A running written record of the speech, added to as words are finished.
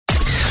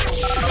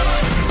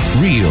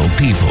Real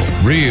people,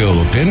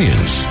 real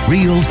opinions,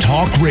 real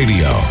talk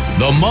radio.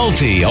 The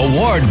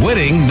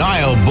multi-award-winning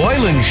Niall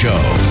Boylan Show.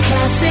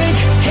 Classic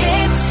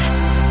hits.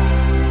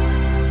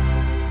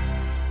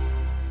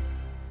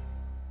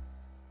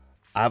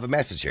 I have a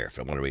message here if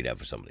I want to read out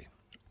for somebody.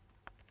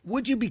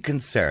 Would you be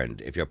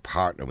concerned if your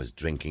partner was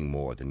drinking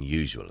more than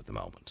usual at the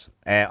moment?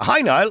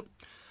 Hi, Niall.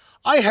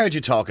 I heard you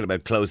talking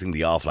about closing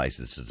the off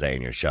licence today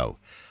in your show,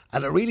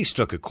 and it really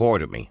struck a chord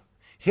with me.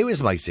 Here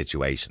is my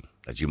situation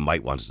that you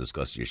might want to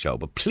discuss in your show,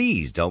 but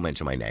please don't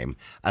mention my name,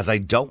 as I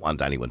don't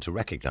want anyone to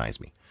recognise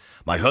me.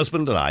 My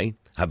husband and I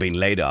have been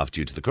laid off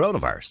due to the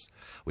coronavirus.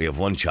 We have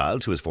one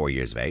child who is 4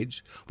 years of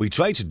age. We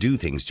try to do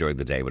things during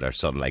the day with our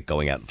son, like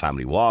going out on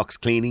family walks,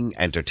 cleaning,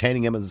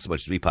 entertaining him as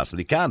much as we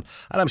possibly can.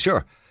 And I'm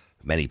sure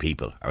many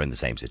people are in the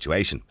same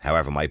situation.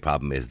 However, my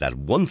problem is that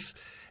once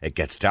it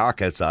gets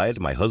dark outside,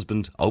 my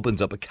husband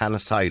opens up a can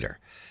of cider.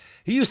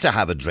 He used to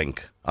have a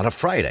drink on a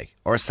Friday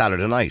or a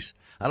Saturday night,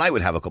 and I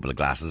would have a couple of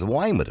glasses of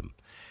wine with him.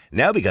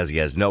 Now, because he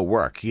has no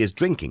work, he is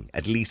drinking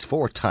at least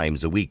 4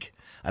 times a week,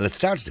 and it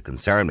starts to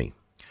concern me.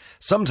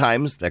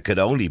 Sometimes there could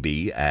only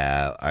be,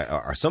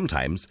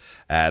 sometimes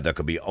there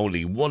could be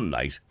only one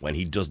night when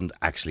he doesn't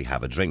actually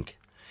have a drink.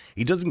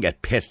 He doesn't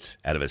get pissed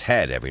out of his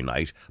head every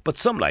night, but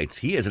some nights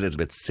he is a little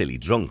bit silly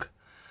drunk.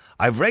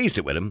 I've raised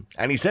it with him,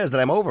 and he says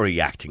that I'm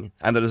overreacting,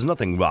 and that there's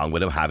nothing wrong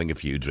with him having a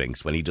few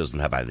drinks when he doesn't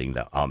have anything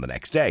on the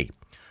next day.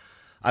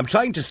 I'm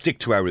trying to stick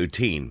to our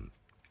routine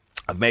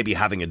of maybe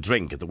having a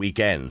drink at the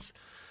weekends,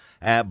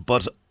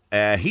 but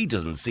he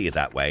doesn't see it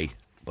that way,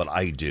 but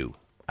I do.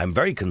 I'm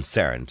very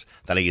concerned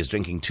that he is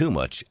drinking too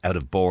much out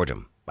of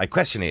boredom. My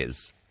question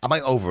is, am I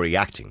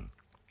overreacting?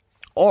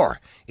 Or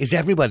is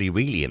everybody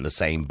really in the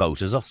same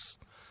boat as us?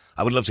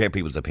 I would love to hear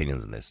people's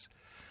opinions on this.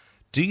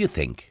 Do you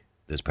think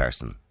this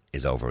person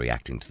is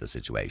overreacting to the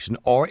situation?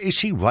 Or is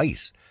she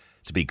right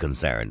to be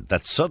concerned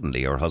that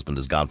suddenly her husband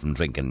has gone from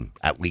drinking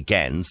at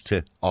weekends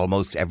to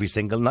almost every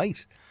single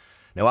night?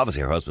 Now,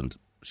 obviously her husband,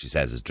 she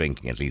says, is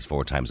drinking at least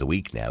 4 times a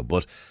week now,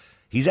 but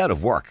he's out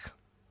of work.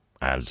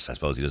 And I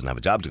suppose he doesn't have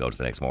a job to go to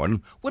the next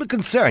morning. Would it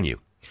concern you?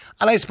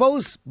 And I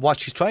suppose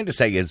what she's trying to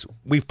say is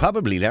we've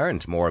probably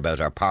learned more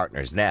about our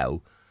partners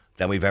now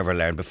than we've ever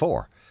learned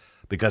before,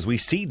 because we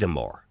see them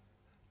more.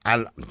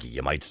 And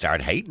you might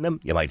start hating them.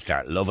 You might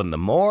start loving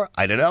them more.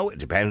 I don't know. It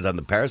depends on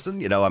the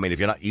person. You know, I mean, if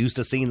you're not used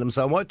to seeing them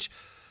so much,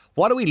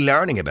 what are we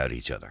learning about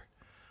each other?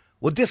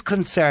 Would this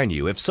concern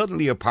you if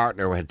suddenly your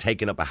partner had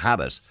taken up a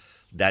habit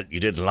that you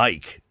didn't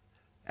like,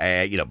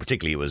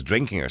 particularly it was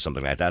drinking or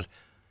something like that?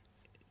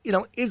 You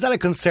know, is that a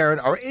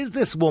concern, or is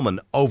this woman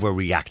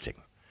overreacting?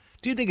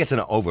 Do you think it's an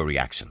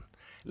overreaction?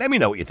 Let me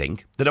know what you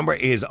think. The number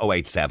is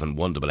 087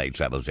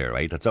 188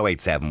 0008. That's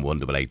 087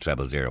 188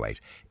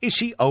 0008. Is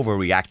she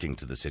overreacting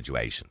to the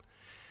situation?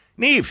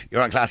 Niamh,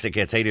 you're on Classic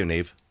Hits. How you doing,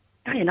 Niamh?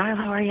 Hi, Niall.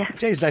 How are you?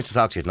 Jay, it's nice to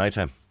talk to you at night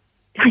time.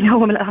 I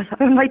know,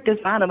 I'm like this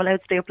man. I'm allowed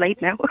to stay up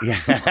late now.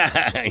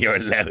 Yeah, you're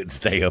allowed to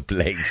stay up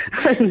late.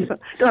 Don't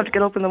have to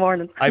get up in the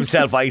morning. I'm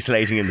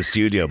self-isolating in the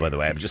studio, by the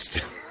way. I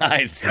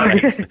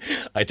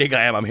think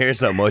I am. I'm here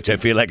so much. I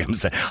feel like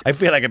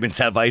I've been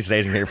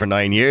self-isolating here for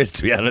 9 years,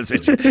 to be honest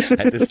with you,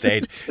 at this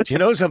stage. Do you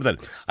know something?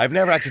 I've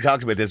never actually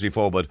talked about this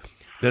before, but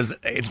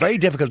it's very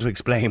difficult to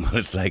explain what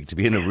it's like to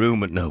be in a room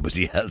with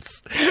nobody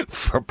else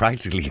for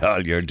practically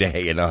all your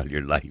day and all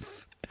your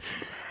life.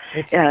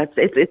 It's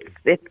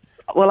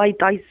well,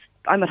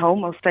 I'm at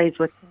home most days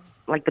with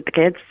the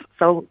kids.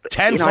 So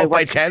 10 foot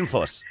by 10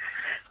 foot.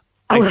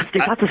 And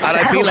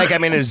I feel like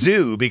I'm in a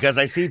zoo because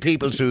I see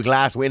people through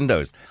glass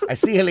windows. I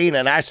see Helena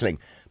and Aisling,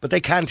 but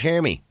they can't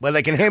hear me. Well,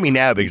 they can hear me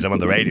now because I'm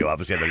on the radio,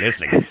 obviously, and they're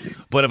listening.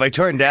 But if I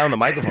turn down the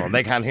microphone,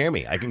 they can't hear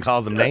me. I can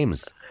call them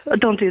names.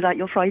 Don't do that,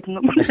 you'll frighten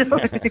them.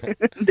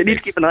 They need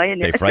to keep an eye on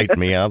you. They frighten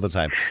me all the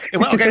time.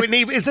 Well, okay, but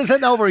Niamh, is this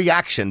an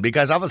overreaction?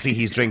 Because obviously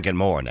he's drinking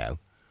more now.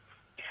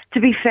 To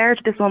be fair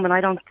to this woman,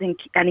 I don't think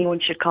anyone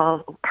should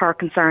call her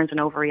concerns an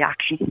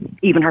overreaction,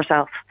 even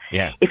herself.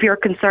 Yeah. If you're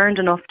concerned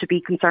enough to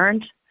be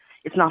concerned,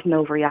 it's not an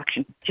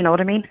overreaction. Do you know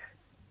what I mean?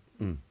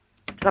 Does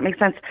that make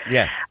sense?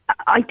 Yeah.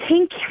 I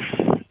think,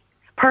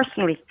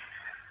 personally,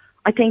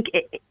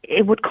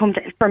 it would come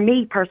to, for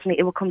me personally,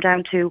 it would come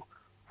down to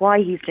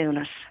why he's doing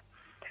it.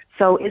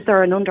 So is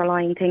there an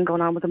underlying thing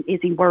going on with him?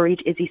 Is he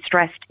worried? Is he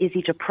stressed? Is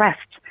he depressed?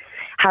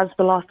 Has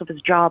the loss of his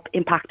job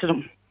impacted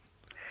him?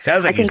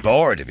 Sounds like he's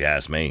bored, if you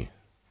ask me.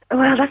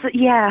 Well,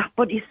 yeah,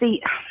 but you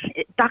see,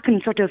 that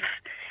can sort of,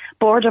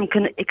 boredom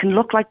can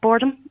look like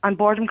boredom, and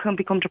boredom can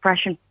become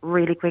depression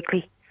really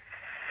quickly.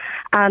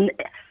 And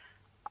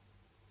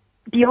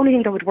the only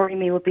thing that would worry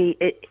me would be,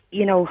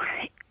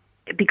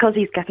 because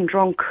he's getting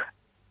drunk,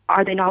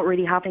 are they not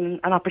really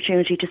having an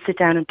opportunity to sit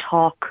down and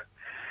talk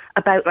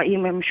about,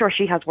 I'm sure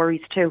she has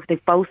worries too.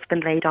 They've both been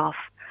laid off.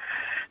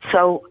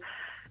 So,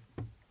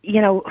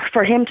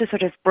 for him to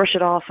sort of brush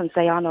it off and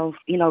say, oh no,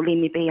 leave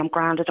me be, I'm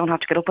grand, I don't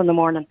have to get up in the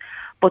morning.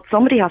 But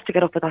somebody has to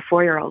get up with that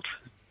 4-year-old.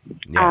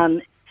 Yeah.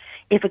 And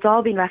if it's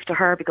all been left to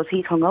her because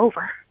he's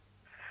hungover,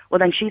 well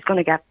then she's going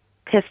to get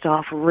pissed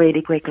off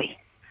really quickly.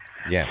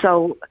 Yeah.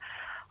 So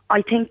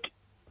I think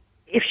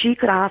if she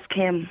could ask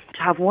him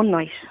to have one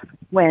night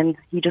when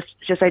he just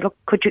say, look,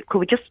 could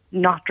we just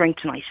not drink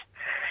tonight?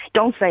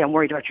 Don't say I'm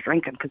worried about you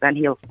drinking, because then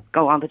he'll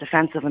go on the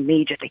defensive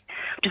immediately.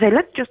 Just say,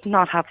 let's just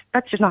not have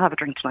a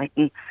drink tonight,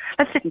 and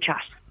let's sit and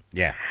chat.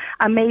 Yeah.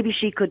 And maybe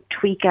she could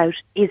tweak out,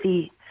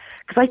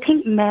 because I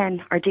think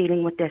men are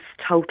dealing with this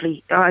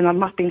totally, and I'm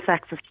not being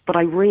sexist, but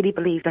I really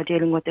believe they're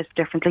dealing with this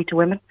differently to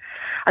women.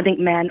 I think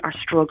men are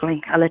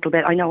struggling a little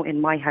bit. I know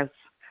in my house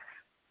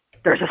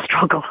there's a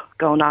struggle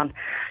going on,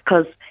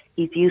 because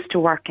he's used to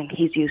working,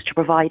 he's used to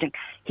providing,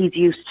 he's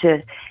used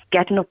to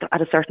getting up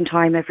at a certain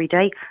time every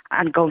day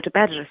and going to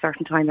bed at a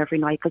certain time every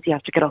night because he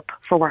has to get up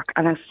for work.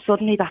 And then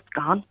suddenly that's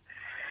gone,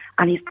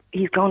 and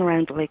he's going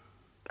around like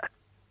a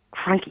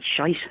cranky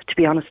shite, to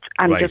be honest,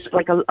 and just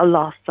like a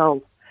lost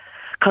soul,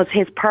 because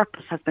his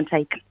purpose has been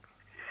taken.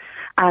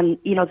 And,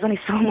 you know, there's only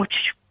so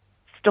much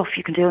stuff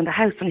you can do in the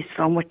house, only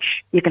so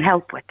much you can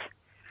help with.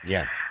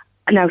 Yeah.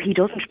 Now, he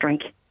doesn't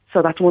drink,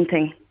 so that's one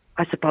thing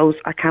I suppose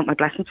I count my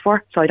blessings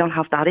for, so I don't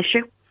have that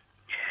issue.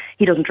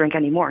 He doesn't drink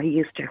anymore. He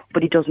used to,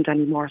 but he doesn't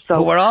anymore. So,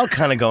 but we're all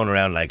kind of going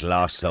around like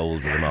lost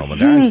souls at the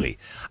moment, aren't we?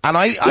 And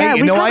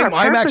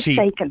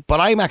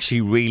I'm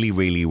actually really,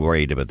 really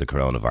worried about the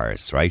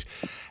coronavirus, right?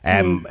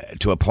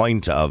 To a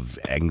point of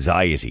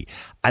anxiety,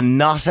 and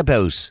not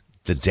about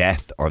the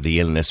death or the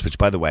illness, which,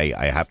 by the way,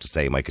 I have to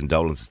say my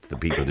condolences to the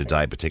people who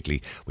died.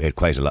 Particularly, we had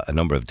quite a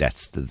number of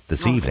deaths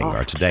this evening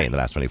or today in the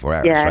last 24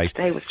 hours, right?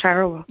 Today was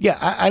terrible. Yeah,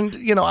 and,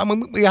 you know, I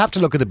mean, we have to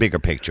look at the bigger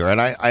picture,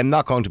 and I'm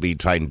not going to be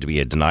trying to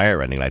be a denier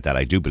or anything like that.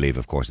 I do believe,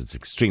 of course, it's an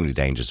extremely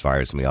dangerous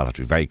virus, and we all have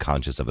to be very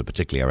conscious of it,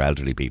 particularly our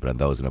elderly people and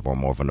those in a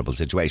more vulnerable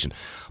situation.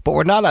 But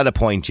we're not at a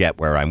point yet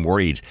where I'm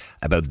worried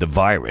about the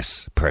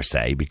virus per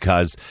se,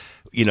 because,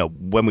 you know,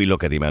 when we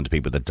look at the amount of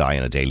people that die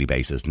on a daily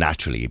basis,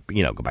 naturally,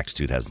 you know, go back to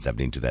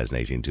 2017,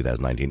 2018,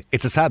 2019,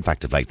 it's a sad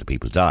fact of life that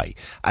people die.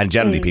 And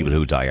generally people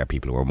who die are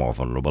people who are more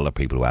vulnerable, or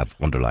people who have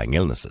underlying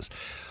illnesses.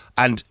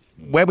 And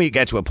when we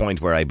get to a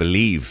point where I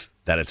believe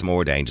that it's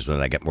more dangerous, then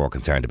I get more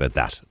concerned about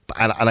that.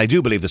 And I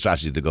do believe the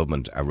strategy the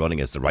government are running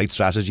is the right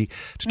strategy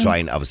to try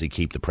and obviously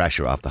keep the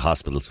pressure off the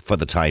hospitals for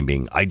the time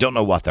being. I don't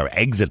know what their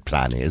exit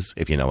plan is,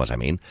 if you know what I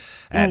mean,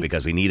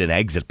 because we need an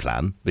exit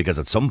plan, because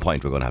at some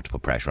point we're going to have to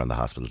put pressure on the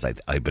hospitals,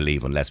 I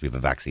believe, unless we have a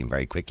vaccine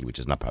very quickly, which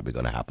is not probably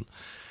going to happen.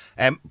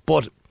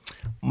 But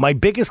my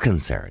biggest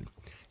concern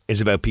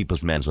is about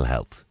people's mental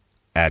health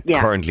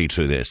currently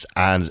through this,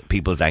 and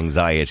people's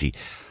anxiety,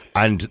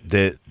 and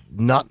the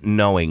not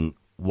knowing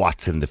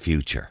what's in the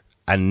future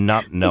and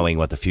not knowing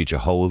what the future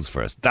holds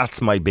for us.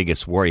 That's my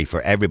biggest worry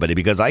for everybody,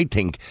 because I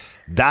think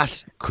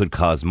that could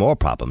cause more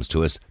problems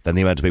to us than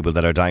the amount of people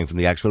that are dying from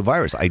the actual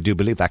virus. I do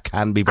believe that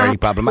can be very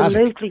problematic.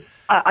 Absolutely.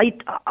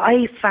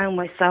 I found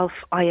myself,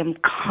 I am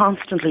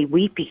constantly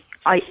weepy.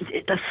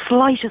 The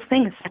slightest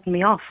thing is setting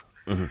me off.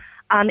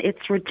 And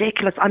it's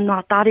ridiculous.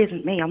 That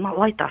isn't me. I'm not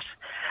like that.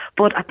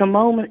 But at the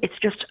moment, it's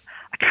just,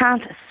 I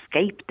can't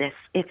escape this.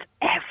 It's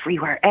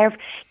everywhere.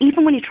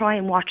 Even when you try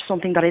and watch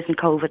something that isn't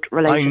COVID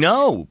related. I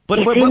know. But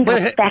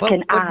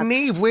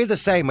Niamh, we're the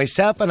same.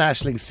 Myself and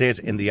Aisling sit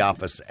in the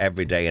office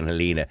every day, and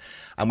Helena,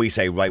 and we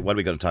say, right, what are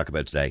we going to talk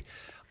about today?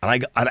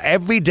 And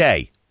every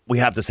day we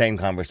have the same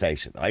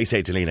conversation. I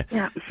say to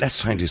Helena, let's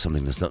try and do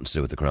something that's nothing to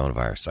do with the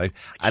coronavirus, right?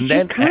 And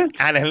then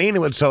and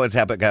Helena would throw a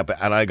topic up,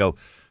 and I go,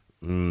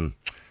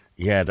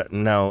 yeah,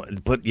 no,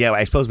 but yeah,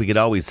 I suppose we could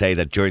always say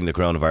that during the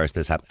coronavirus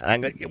this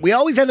happened. And we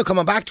always end up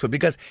coming back to it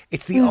because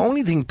it's the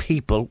only thing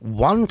people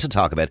want to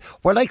talk about.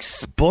 We're like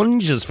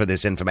sponges for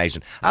this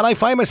information. And I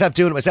find myself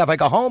doing it myself. I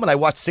go home and I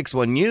watch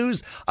 6-1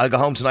 News. I'll go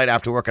home tonight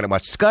after work and I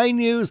watch Sky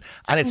News,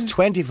 and it's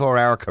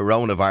 24-hour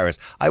coronavirus.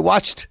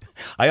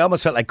 I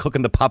almost felt like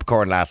cooking the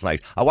popcorn last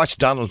night. I watched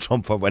Donald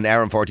Trump for 1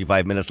 hour and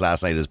 45 minutes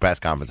last night at his press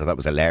conference. I thought it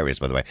was hilarious,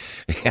 by the way.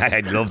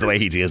 I love the way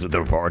he deals with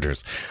the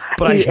reporters.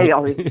 But he's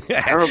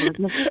terrible,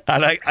 isn't it?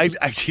 And I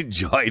actually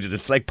enjoyed it.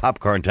 It's like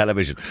popcorn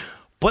television.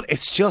 But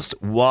it's just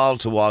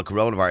wall-to-wall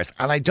coronavirus.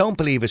 And I don't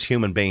believe as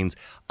human beings,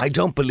 I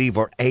don't believe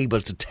we're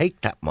able to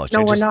take that much.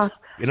 No, we're not.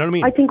 You know what I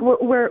mean? I think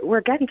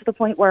we're getting to the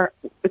point where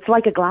it's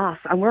like a glass,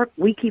 and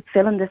we keep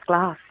filling this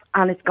glass,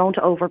 and it's going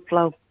to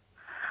overflow.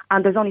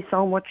 And there's only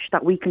so much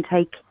that we can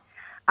take.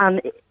 And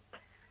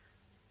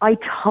I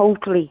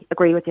totally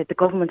agree with you. The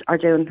government are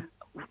doing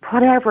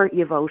whatever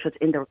you voted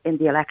in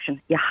the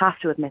election. You have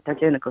to admit they're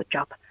doing a good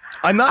job.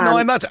 I'm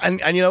not. And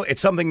you know,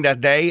 it's something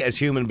that they, as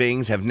human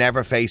beings, have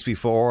never faced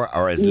before,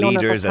 or as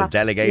leaders, as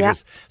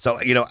delegators. Yeah.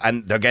 So, you know,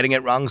 and they're getting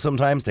it wrong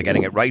sometimes. They're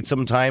getting it right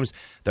sometimes.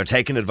 They're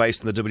taking advice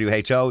from the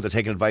WHO. They're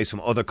taking advice from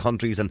other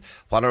countries. And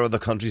what are other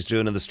countries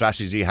doing in the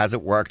strategy? Has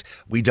it worked?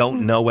 We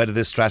don't know whether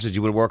this strategy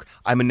will work.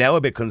 I'm now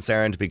a bit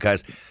concerned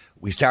because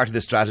we started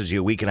this strategy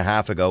a week and a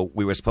half ago.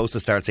 We were supposed to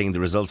start seeing the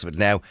results of it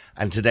now.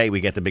 And today we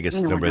get the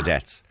biggest number of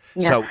deaths.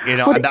 Yeah. So, you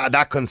know, and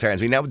that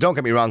concerns me. Now, don't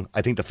get me wrong.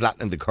 I think the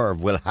flattening the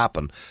curve will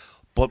happen.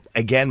 But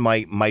again,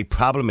 my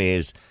problem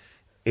is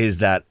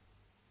that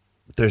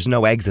there's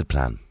no exit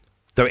plan.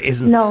 There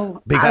isn't.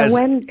 No. Because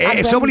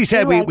if somebody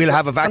said we'll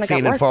have a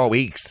vaccine in 4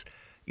 weeks,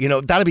 you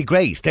know, that'd be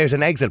great. There's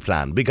an exit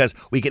plan because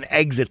we can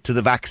exit to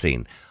the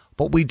vaccine.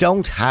 but we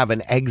don't have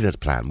an exit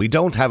plan. We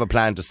don't have a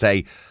plan to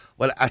say,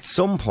 well, at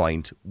some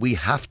point, we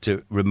have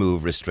to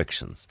remove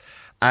restrictions.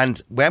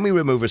 And when we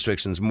remove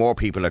restrictions, more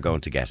people are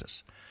going to get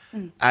it.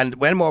 And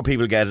when more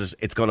people get it,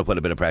 it's going to put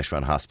a bit of pressure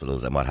on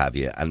hospitals and what have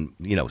you. And,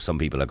 you know, some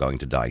people are going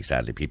to die,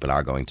 sadly. People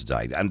are going to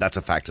die. And that's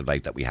a fact of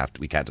life that we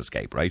can't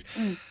escape, right?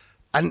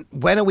 And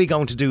when are we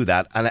going to do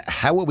that? And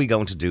how are we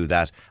going to do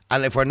that?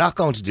 And if we're not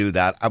going to do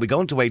that, are we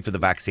going to wait for the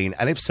vaccine?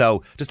 And if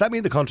so, does that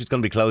mean the country's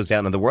going to be closed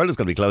down and the world is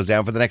going to be closed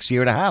down for the next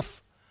year and a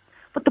half?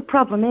 But the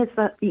problem is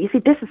that, you see,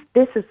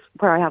 this is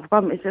where I have a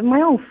problem. It's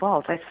my own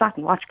fault. I sat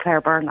and watched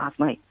Claire Byrne last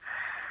night.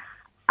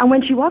 And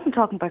when she wasn't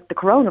talking about the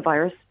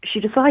coronavirus, she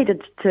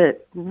decided to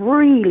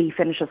really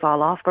finish us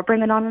all off by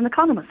bringing on an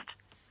economist.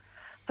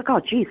 Like, oh,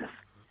 Jesus.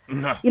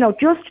 No. You know,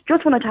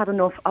 just when I'd had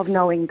enough of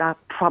knowing that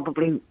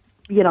probably,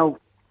 you know,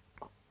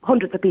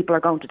 hundreds of people are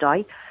going to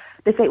die,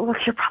 they say, well,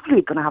 you're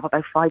probably going to have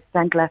about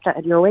 5% left out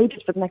of your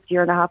wages for the next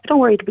year and a half. But don't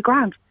worry, it'll be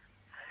grand.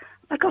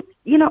 Like, oh,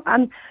 you know,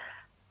 and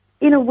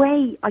in a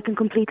way, I can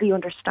completely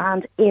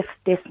understand if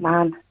this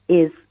man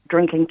is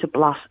drinking to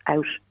blot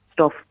out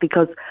stuff,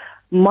 because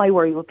my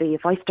worry would be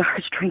if I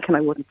started drinking,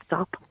 I wouldn't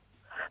stop,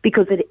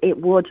 because it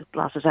would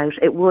blot it out.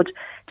 It would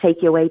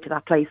take you away to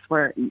that place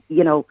where,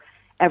 you know,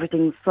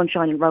 everything's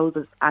sunshine and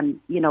roses, and,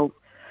 you know,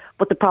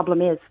 but the problem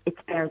is it's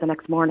there the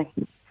next morning.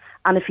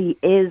 And if he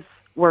is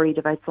worried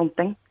about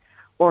something,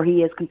 or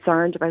he is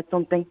concerned about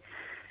something,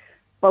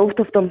 both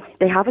of them,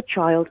 they have a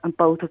child, and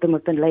both of them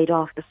have been laid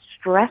off. The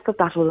stress of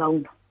that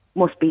alone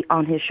must be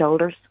on his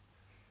shoulders.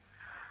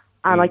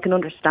 And I can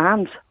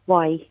understand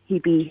why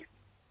he'd be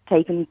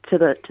taken to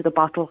the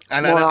bottle.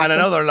 And I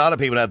know there are a lot of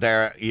people out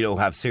there, you know,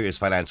 have serious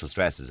financial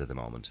stresses at the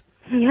moment.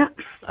 Yeah.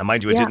 And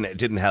mind you, it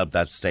didn't help,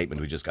 that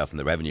statement we just got from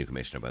the Revenue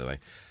Commissioner, by the way.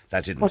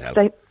 That didn't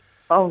help.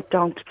 Oh,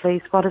 don't,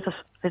 please. What is it?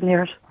 Didn't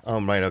hear it.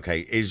 Oh, right, okay.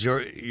 Is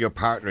your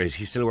partner, is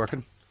he still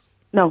working?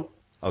 No.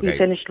 Okay. He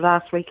finished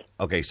last week.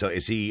 Okay, so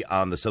is he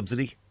on the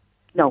subsidy?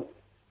 No.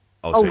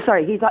 Oh,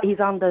 sorry. He's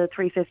on the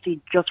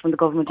 350 just from the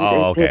government.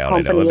 Oh, okay.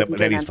 Well, then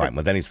he's anything. fine.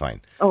 Then he's fine.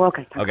 Oh,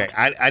 okay. Okay.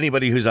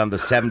 Anybody who's on the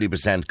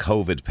 70%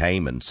 COVID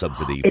payment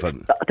subsidy,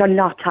 they're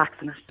not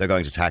taxing it. they're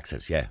going to tax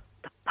it. Yeah.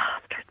 The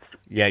bastards.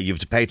 Yeah, you have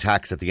to pay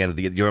tax at the end of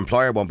the year. Your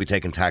employer won't be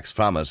taking tax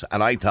from it.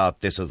 And I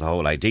thought this was the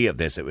whole idea of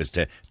this. It was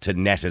to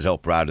net it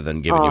up rather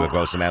than giving you a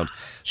gross amount.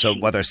 So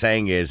what they're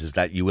saying is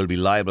that you will be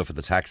liable for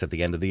the tax at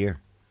the end of the year.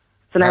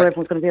 So now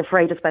everyone's going to be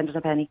afraid of spending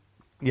a penny.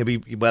 Yeah,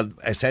 well,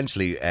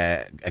 essentially,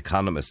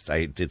 economists.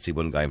 I did see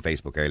one guy on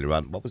Facebook earlier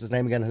on. What was his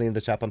name again, Helene? The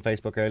chap on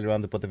Facebook earlier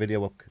on that put the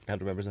video up. Can't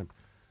remember his name.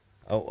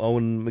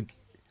 Owen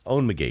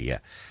McGee, yeah.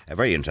 A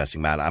very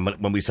interesting man. And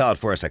when we saw it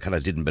first, I kind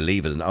of didn't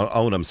believe it. And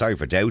Owen, I'm sorry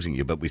for doubting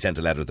you, but we sent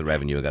a letter to the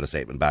Revenue and got a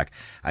statement back.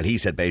 And he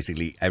said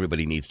basically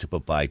everybody needs to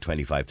put by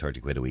 25,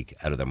 30 quid a week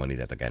out of their money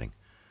that they're getting.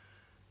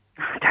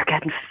 They're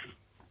getting...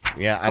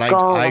 Yeah, and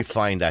I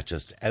find that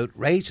just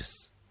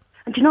outrageous.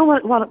 And do you know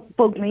what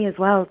bugged me as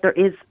well? There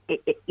is,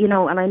 you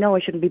know, and I know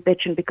I shouldn't be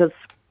bitching because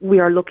we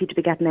are lucky to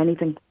be getting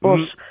anything.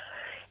 But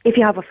if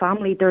you have a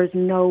family, there is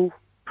no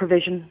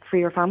provision for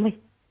your family.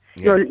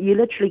 Yeah. You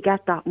literally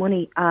get that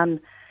money, and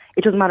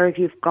it doesn't matter if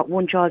you've got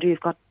one child or you've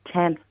got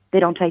 10. They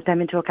don't take them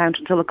into account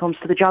until it comes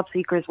to the job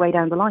seekers way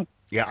down the line.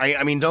 Yeah,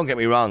 I mean, don't get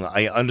me wrong.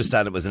 I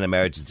understand it was an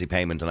emergency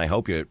payment, and I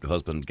hope your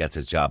husband gets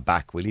his job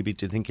back. Will he be?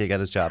 Do you think he'll get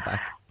his job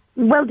back?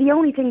 Well, the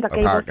only thing that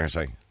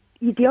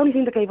The only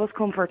thing that gave us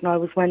comfort now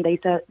was when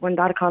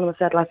that economist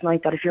said last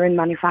night that if you're in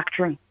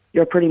manufacturing,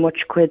 you're pretty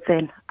much quids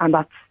in, and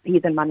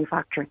he's in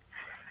manufacturing.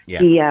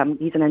 Yeah.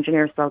 He's an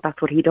engineer, so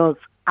that's what he does.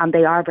 And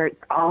they are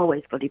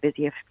always bloody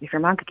busy. If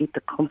your man could keep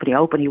the company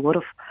open, he would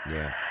have.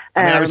 Yeah.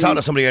 I mean, I was talking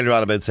to somebody earlier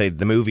on about, say,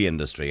 the movie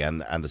industry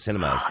and the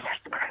cinemas. Oh, they're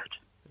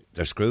screwed.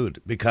 They're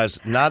screwed because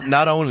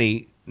not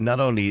only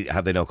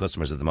have they no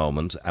customers at the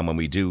moment, and when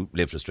we do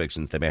lift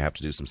restrictions, they may have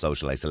to do some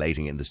social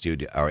isolating in the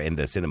studio or in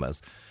the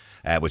cinemas.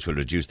 Which will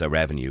reduce their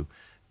revenue.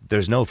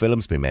 There's no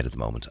films being made at the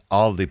moment.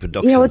 All the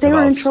productions they have were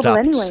all in trouble stopped.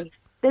 anyway.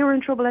 They were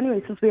in trouble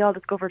anyway since we all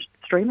discovered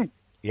streaming.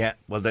 Yeah,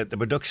 well, the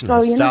production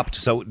has stopped.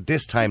 So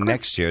this time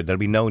next year, there'll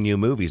be no new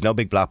movies, no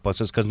big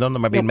blockbusters, because none of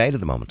them are being made at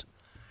the moment.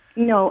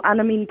 No,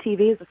 and I mean,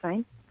 TV is the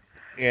same.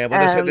 Yeah,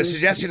 well, the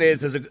suggestion is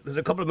there's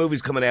a couple of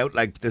movies coming out.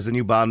 Like there's a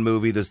new Bond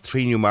movie, there's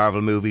 3 new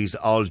Marvel movies,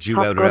 all due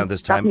out around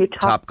this time.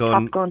 Top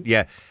Gun.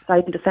 Yeah.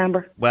 Out in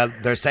December. Well,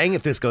 they're saying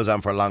if this goes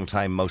on for a long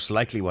time, most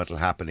likely what will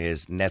happen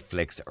is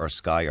Netflix or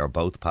Sky or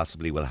both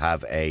possibly will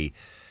have a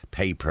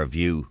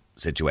pay-per-view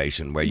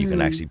situation where you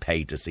can actually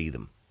pay to see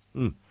them.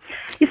 You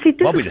see,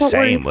 this won't be the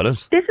same, will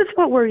it? This is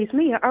what worries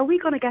me. Are we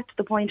going to get to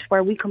the point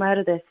where we come out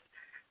of this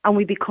and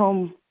we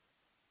become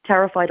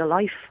terrified of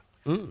life?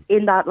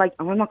 In that, like,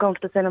 I'm not going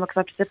to the cinema because I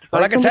have to sit beside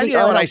Well, I can tell you,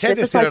 and I said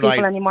this the other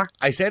night. Anymore.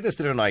 I said this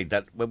the other night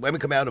that when we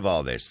come out of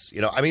all this,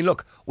 I mean,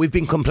 look, we've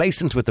been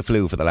complacent with the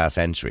flu for the last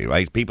century,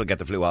 right? People get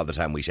the flu all the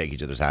time. We shake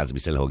each other's hands and we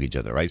still hug each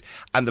other, right?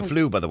 And the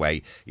flu, by the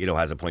way,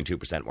 has a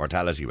 0.2%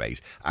 mortality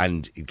rate,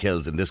 and it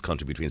kills in this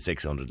country between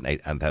 600 and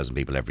 1,000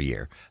 people every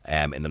year.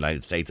 In the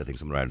United States, I think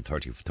somewhere around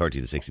 30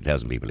 to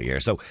 60,000 people a year.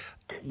 So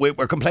we're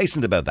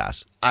complacent about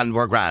that. and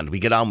we're grand. We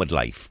get on with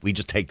life. We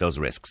just take those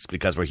risks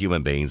because we're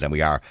human beings and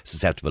we are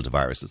susceptible to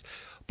viruses.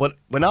 But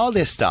when all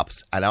this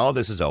stops and all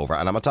this is over,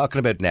 and I'm not talking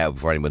about now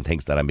before anyone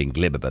thinks that I'm being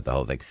glib about the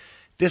whole thing,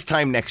 this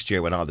time next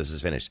year when all this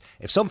is finished,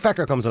 if some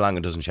fecker comes along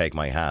and doesn't shake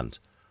my hand,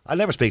 I'll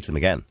never speak to them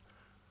again.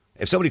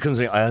 If somebody comes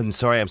to me, I'm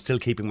sorry, I'm still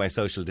keeping my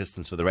social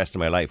distance for the rest of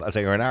my life, I'll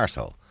say you're an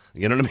arsehole.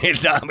 You know what I mean?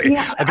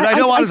 Because I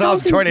don't want us all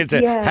to turn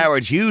into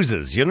Howard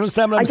Hugheses. You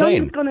understand what I'm saying? I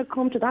don't think it's going to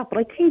come to that, but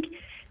I think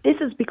this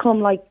has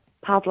become like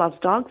Pavlov's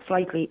dog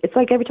slightly. It's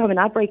like every time an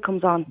ad break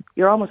comes on,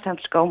 you're almost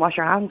tempted to go and wash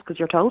your hands because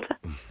you're told to.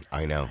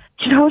 I know.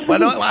 Do you know what I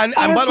mean? Well, and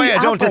by the way, I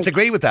don't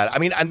disagree with that. I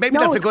mean, and maybe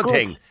that's a good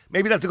thing.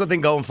 Maybe that's a good thing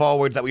going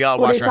forward, that we all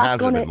wash our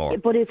hands a bit more.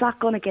 But is that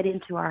going to get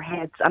into our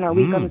heads? And are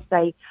we going to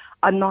say,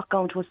 I'm not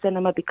going to a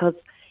cinema because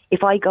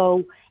if I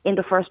go in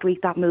the first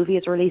week that movie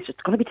is released,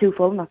 it's going to be too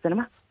full in that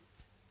cinema?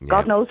 Yeah.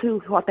 God knows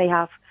what they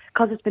have,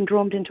 because it's been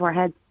drummed into our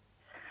heads.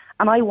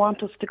 And I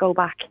want us to go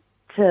back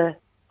to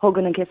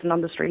hugging and kissing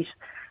on the street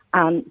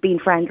and being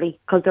friendly,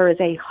 because there is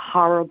a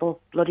horrible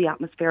bloody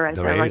atmosphere out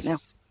there right now.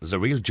 There's a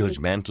real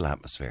judgmental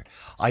atmosphere.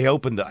 I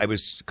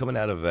was coming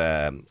out of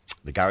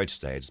the garage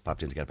today. I just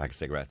popped in to get a pack of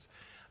cigarettes.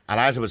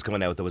 And as I was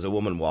coming out, there was a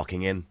woman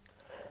walking in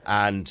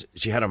and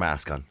she had her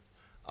mask on.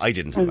 I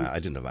didn't have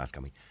a mask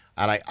on me.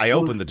 And I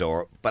opened the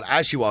door, but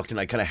as she walked in,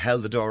 I kind of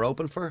held the door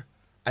open for her.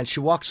 And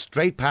she walked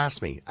straight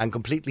past me and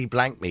completely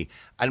blanked me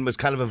and was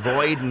kind of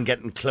avoiding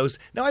getting close.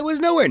 Now, I was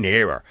nowhere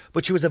near her,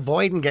 but she was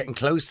avoiding getting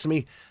close to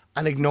me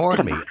and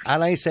ignored me.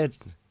 And I said,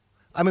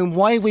 I mean,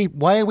 why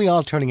are we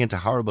all turning into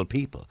horrible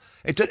people?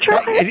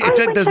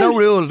 There's no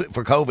rule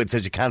for COVID that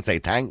says you can't say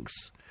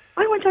thanks.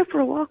 I went out for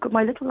a walk with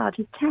my little lad,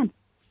 he's 10,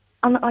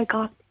 and I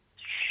got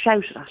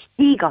shouted at.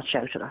 He got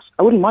shouted at.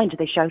 I wouldn't mind if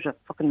they shouted at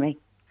fucking me.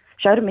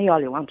 Shout at me all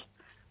you want.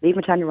 Leave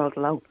my 10-year-old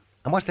alone.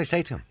 And what did they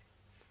say to him?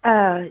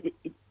 How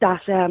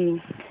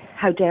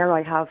dare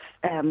I have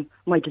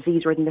my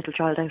disease-ridden little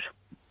child out.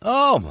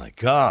 Oh, my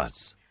God.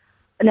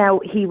 Now,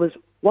 he was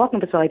walking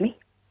beside me.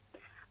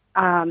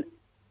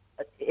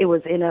 It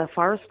was in a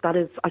forest that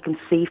is, I can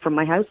see from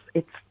my house.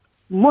 It's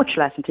much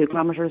less than 2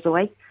 kilometres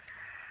away.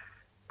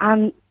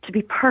 And to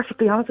be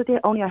perfectly honest with you,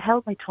 only I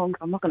held my tongue.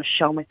 I'm not going to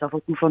show myself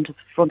up in front of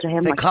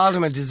him. They called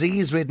him a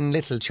disease-ridden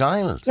little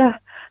child. Yeah.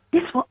 Do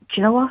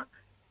you know what?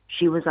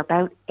 She was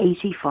about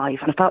 85,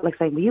 and I felt like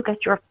saying, will you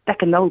get your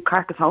feckin' old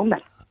carcass home then?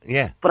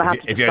 Yeah. But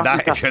if you're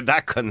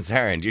that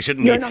concerned, you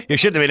shouldn't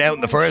have been out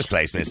in the first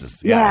place,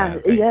 Mrs. Yeah,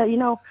 okay. Yeah, you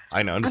know.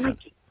 I know, understand.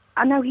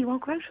 And now he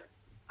won't go out.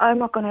 I'm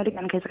not going out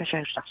again in case I get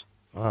shouted at.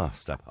 Oh,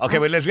 stop. Okay,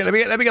 well, let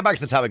me get back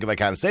to the topic if I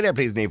can. Stay there,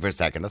 please, Niamh, for a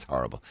second. That's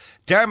horrible.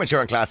 Dermot,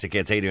 you're on Classic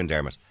Hits. How you doing,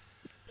 Dermot?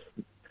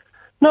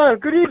 Niall,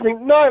 good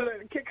evening. Niall,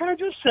 can I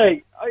just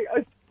say,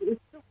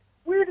 it's the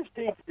weirdest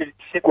thing to be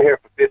sitting here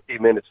for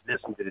 15 minutes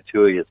listening to the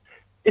two of you.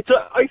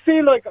 I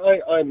feel like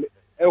I'm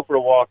out for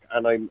a walk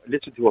and I'm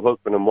listening to a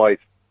husband and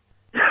wife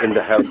in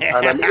the house,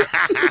 and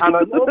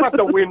I'm up at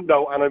the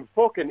window and I'm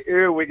fucking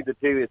earwigging the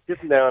two of you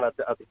sitting down at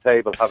the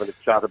table having a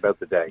chat about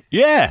the day.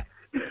 Yeah.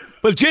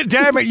 Well,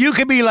 Dermot, you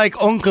could be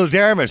like Uncle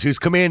Dermot who's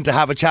come in to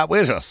have a chat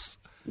with us.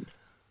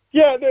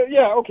 Yeah,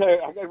 okay.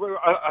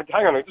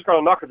 Hang on, I'm just going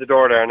to knock at the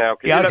door there now.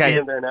 Can you let me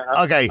in there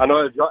now? Okay. I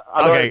know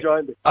I'll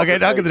join the okay,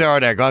 knock at the door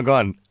there. Go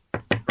on.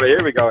 Right,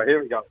 here we go.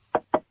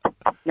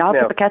 Yeah, I'll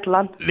put the kettle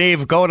on.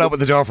 Leave, go and open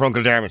the door for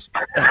Uncle Dermot.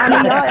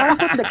 I'm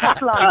putting the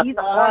kettle on. He's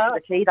a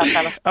tea,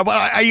 that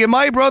fella. Are you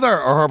my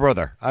brother or her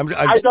brother? I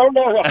don't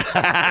know.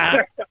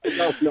 I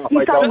don't know.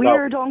 He's that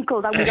weird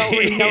uncle that we don't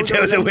really know.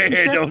 The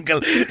weird uncle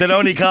that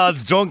only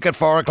calls drunk at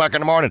 4 o'clock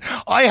in the morning.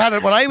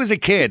 When I was a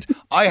kid,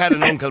 I had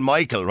an Uncle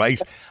Michael,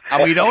 right?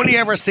 And we'd only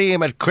ever see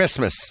him at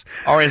Christmas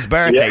or his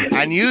birthday.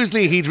 Yeah. And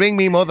usually he'd ring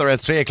me mother at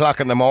 3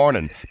 o'clock in the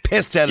morning,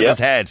 pissed out of his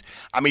head.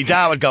 And my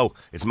dad would go,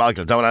 it's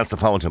Michael, don't answer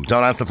the phone to him.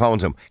 Don't answer the phone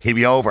to him. He'll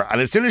be over.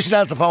 And as soon as she'd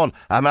answer the phone,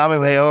 I'm on my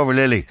way over,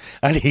 Lily.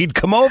 And he'd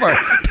come over,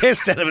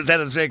 pissed out of his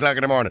head at 3 o'clock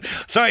in the morning.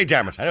 Sorry,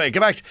 Dermot. Anyway,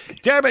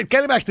 Dermot,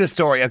 getting back to this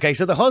story. Okay,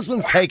 so the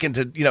husband's taken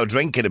to,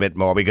 drinking a bit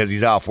more because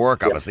he's off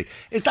work, obviously.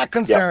 Is that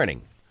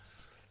concerning?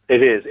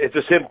 It is. It's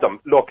a symptom.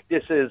 Look,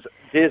 this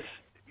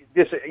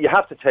you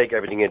have to take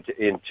everything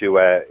into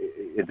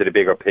the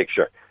bigger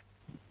picture.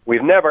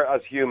 We've never,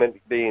 as human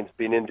beings,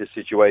 been in this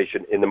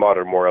situation in the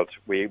modern world.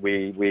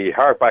 We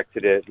hark back to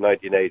the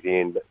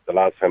 1918, the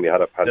last time we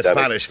had a pandemic. The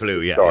Spanish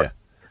flu, yeah.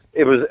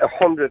 It was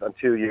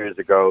 102 years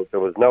ago. There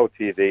was no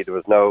TV. There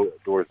was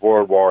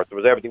World War. There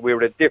was everything. We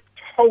were a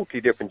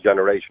totally different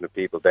generation of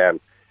people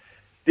then.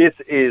 This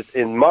is,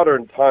 in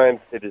modern times,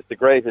 it is the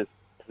greatest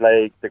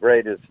plague, the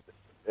greatest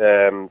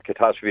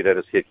catastrophe that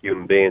has hit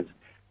human beings.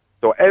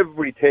 So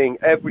every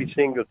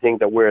single thing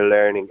that we're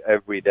learning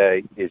every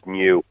day is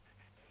new.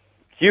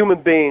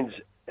 Human beings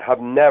have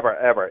never,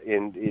 ever,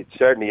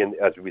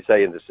 as we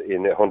say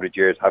in 100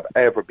 years, have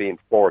ever been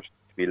forced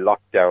to be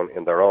locked down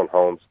in their own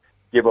homes,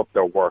 give up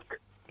their work,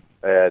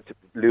 to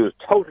lose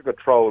total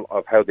control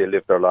of how they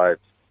live their lives.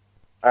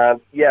 And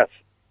yes,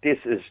 this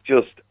is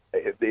just,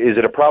 is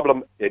it a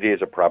problem? It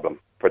is a problem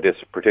for this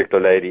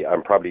particular lady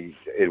and probably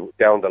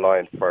down the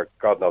line for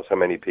God knows how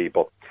many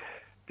people.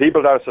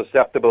 People that are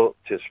susceptible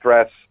to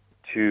stress,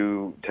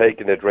 to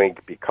taking a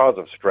drink because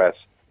of stress.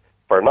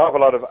 For an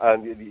awful lot of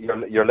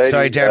your lady.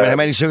 Sorry, Dermot, how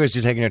many sugars do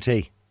you take in your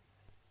tea?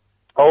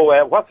 Oh,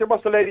 what's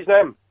the lady's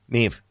name?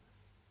 Neve.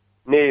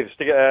 Neve,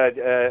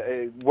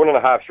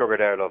 1.5 sugar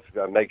there, love.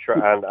 Make sure,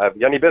 and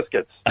any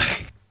biscuits.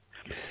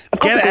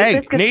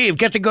 Neve,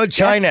 get the good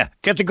china.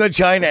 Get the good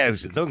china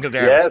out. It's Uncle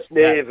Dermot. Yes,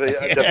 Neve,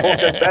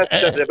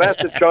 the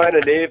best of China,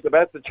 Neve, the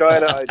best of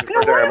China.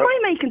 Why am I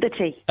making the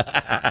tea?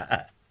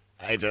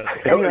 I don't.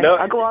 Anyway,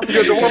 I'll go on.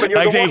 You're the woman.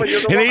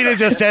 Helena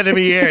just said to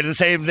me here the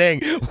same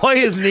thing. Why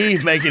is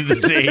Neve making the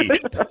tea?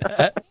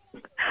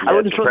 I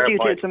wouldn't trust you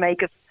two to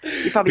make it.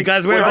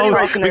 Because we're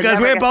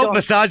both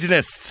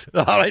misogynists.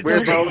 All right,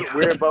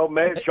 we're both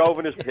male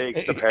chauvinist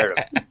pigs, the pair of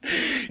us.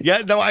 Yeah,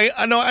 no,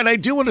 I know, and I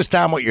do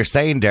understand what you're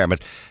saying,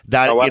 Dermot.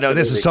 That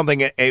this is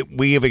something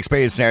we have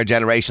experienced in our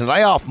generation. And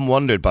I often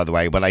wondered, by the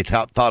way, when I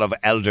thought of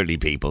elderly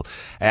people,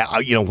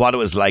 what it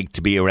was like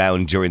to be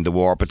around during the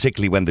war,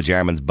 particularly when the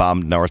Germans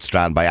bombed North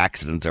Strand by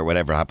accident or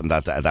whatever happened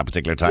at that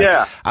particular time.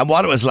 Yeah. And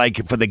what it was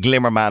like for the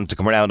Glimmer Man to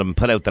come around and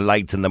put out the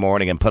lights in the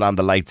morning and put on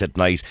the lights at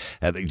night.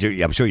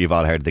 I'm sure you've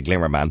all heard of the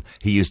Glimmer Man.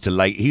 He used to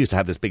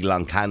have this big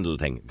long candle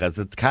thing because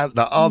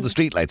all the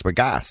street lights were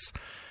gas.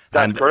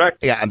 That's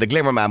correct. Yeah, and the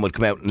Glimmer Man would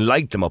come out and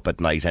light them up at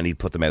night, and he'd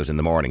put them out in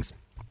the mornings.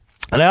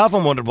 And I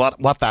often wondered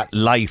what that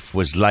life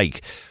was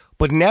like.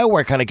 But now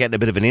we're kind of getting a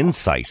bit of an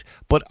insight.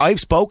 But I've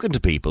spoken to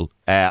people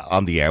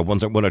on the air,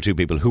 one or two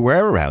people who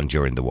were around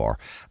during the war,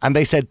 and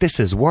they said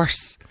this is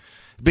worse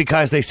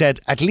because they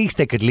said at least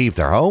they could leave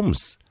their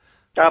homes.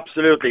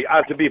 Absolutely.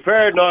 And to be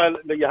fair, Niall,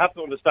 you have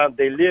to understand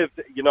they lived,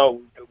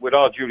 with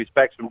all due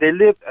respect to them, they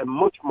lived a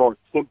much more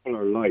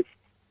simpler life.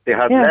 They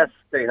had less.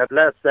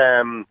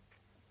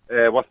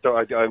 They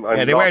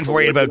weren't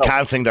worried about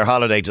cancelling their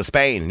holiday to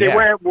Spain. They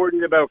weren't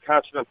worried about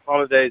cancelling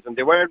holidays, and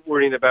they weren't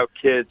worried about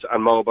kids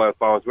and mobile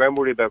phones. They weren't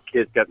worried about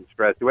kids getting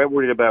stressed. They weren't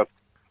worried about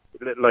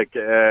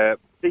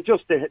they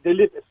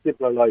lived a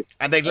simpler life.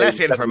 And they'd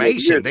less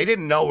information. They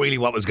didn't know really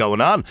what was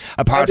going on,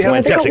 apart from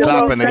when 6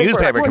 o'clock when the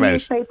newspaper came out.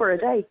 Newspaper a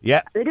day.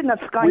 Yeah. They didn't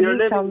have Sky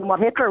News telling them what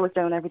Hitler was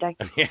doing every day.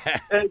 Yeah.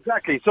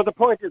 Exactly. So the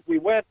point is we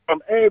went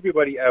from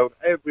everybody out,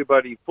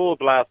 everybody full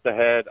blast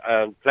ahead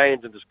and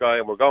planes in the sky,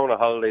 and we're going on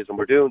holidays and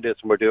we're doing this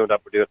and we're doing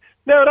that, we're doing.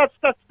 No,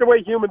 that's the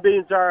way human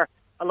beings are.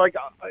 And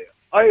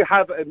I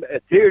have a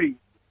theory,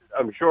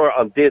 I'm sure,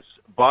 on this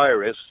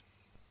virus,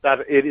 that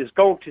it is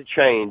going to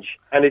change,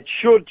 and it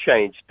should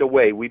change the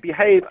way we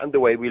behave and the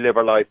way we live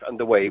our life and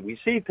the way we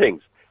see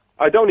things.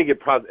 I don't think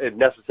it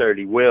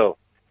necessarily will,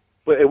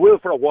 but it will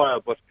for a while.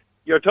 But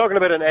you're talking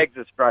about an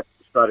exit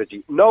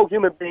strategy. No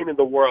human being in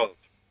the world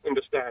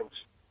understands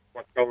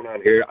what's going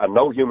on here, and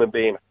no human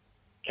being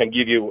can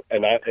give you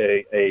an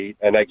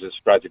exit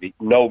strategy.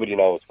 Nobody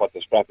knows what the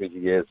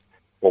strategy is,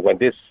 but when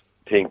this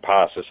thing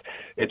passes,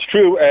 it's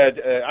true.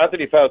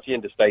 Anthony Fauci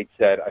in the States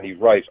said, and he's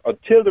right,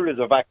 until there is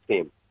a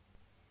vaccine,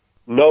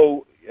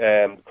 no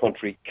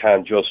country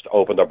can just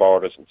open their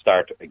borders and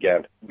start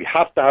again. We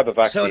have to have a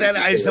vaccine.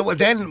 So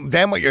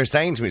then what you're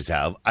saying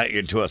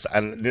to us,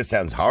 and this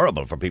sounds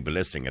horrible for people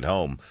listening at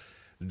home,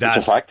 that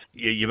it's a fact.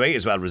 You may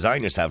as well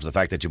resign yourself to the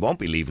fact that you won't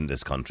be leaving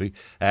this country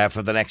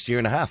for the next year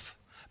and a half.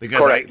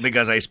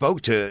 Because I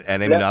spoke to an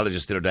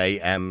immunologist the other day,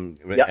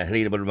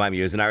 Helena would remind me,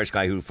 he was an Irish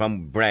guy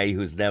from Bray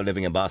who's now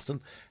living in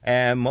Boston.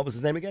 What was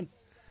his name again?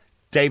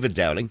 David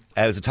Dowling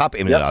was a top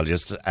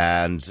immunologist,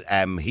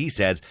 and he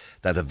said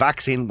that the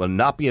vaccine will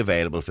not be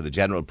available for the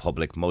general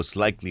public, most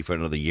likely for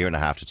another year and a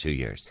half to 2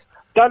 years.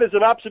 That is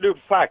an absolute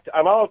fact.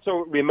 And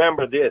also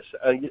remember this,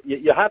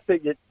 you have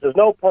to, there's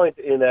no point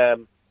in,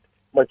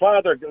 my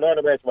father, Lord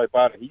have mercy, my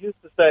father, he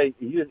used to say,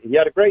 he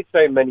had a great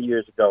saying many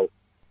years ago,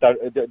 that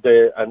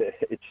and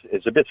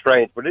it's a bit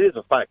strange, but it is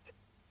a fact,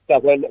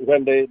 that when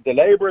the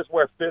labourers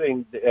were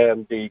filling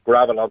the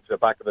gravel onto the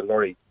back of the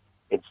lorry,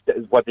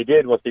 what they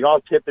did was they all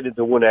tipped it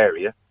into one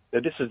area. Now,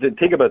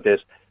 think about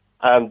this,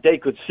 and they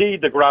could see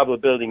the gravel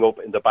building up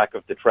in the back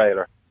of the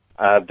trailer,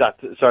 and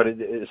it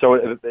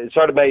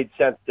sort of made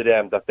sense to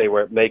them that they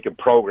were making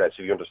progress,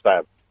 if you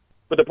understand.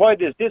 But the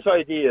point is, this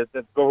idea that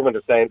the government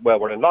is saying, well,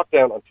 we're in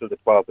lockdown until the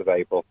 12th of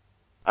April,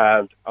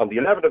 and on the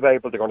 11th of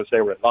April, they're going to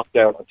say we're in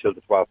lockdown until the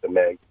 12th of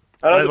May.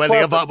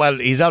 Well,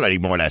 he's already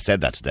more or less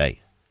said that today.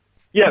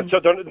 Yeah, so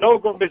no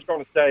government is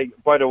going to say,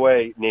 by the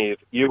way, Niamh,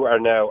 you are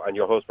now and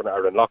your husband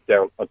are in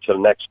lockdown until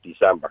next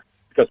December.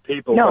 Because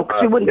people... No,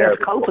 because we wouldn't be able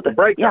to cope with it.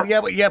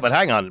 Yeah, but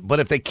hang on.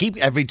 But if they keep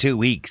every 2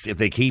 weeks, if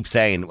they keep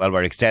saying, well,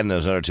 we're extending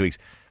it another 2 weeks,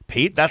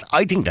 Pete,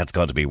 I think that's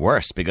going to be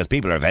worse because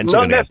people are eventually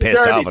going to get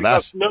pissed off at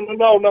that. No.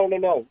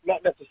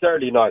 Not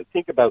necessarily, no.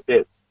 Think about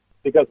this.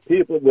 Because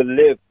people will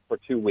live for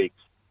 2 weeks.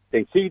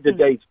 They see the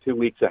dates 2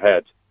 weeks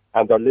ahead.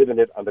 And they're living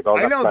it, and they're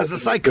going. I know there's a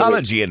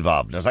psychology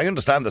involved. I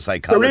understand the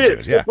psychology of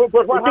it. Yeah,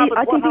 but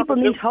I think people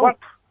need hope.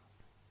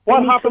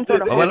 What happened to?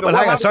 Well,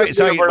 hang on. Sorry.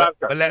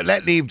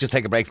 Let Niamh just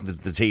take a break from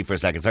the tea for a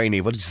second. Sorry,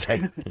 Niamh. What did you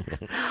say?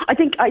 I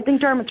think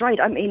Dermot's right.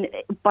 I mean,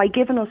 by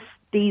giving us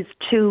these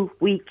 2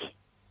 week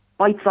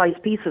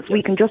bite-sized pieces,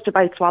 we can just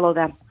about swallow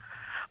them.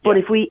 But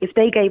if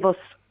they gave us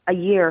a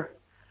year,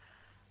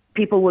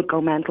 people would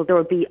go mental. There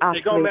would be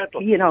absolute, go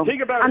mental. you know,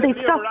 Think about and it.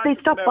 they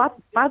stop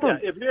bothering.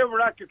 If Leo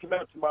Varadkar came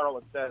out tomorrow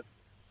and says,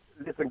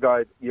 "Listen,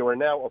 guys, you are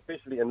now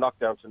officially in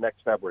lockdown till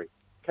next February,"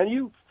 can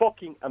you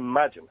fucking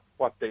imagine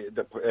what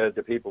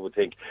the people would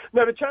think?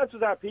 Now, the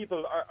chances are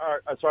people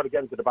are sort of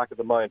getting to the back of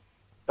the mind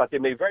that they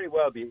may very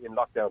well be in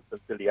lockdown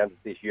till the end of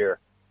this year.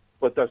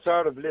 But they're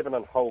sort of living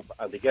on hope,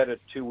 and they get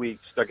it 2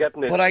 weeks. They're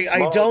getting it. But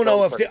I don't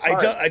know if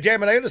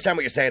Dermot, I understand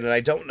what you're saying, and I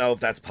don't know if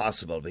that's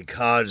possible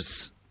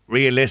because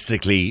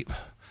realistically,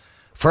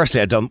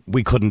 firstly,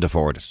 we couldn't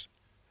afford it.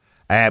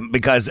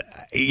 Because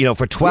you know,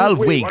 for 12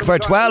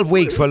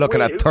 weeks, we're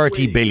looking at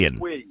 30 billion.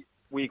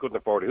 We couldn't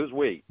afford it. Who's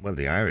we? Well,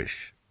 the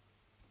Irish.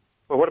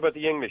 Well, what about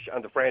the English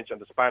and the French and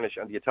the Spanish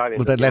and the Italians?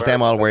 Well, then let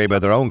them all worry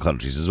about their own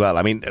countries as well.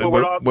 I mean,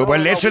 what we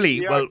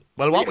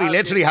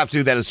literally have to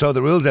do then is throw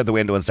the rules out the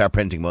window and start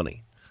printing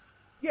money.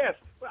 Yes.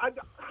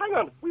 Hang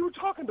on. We were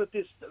talking about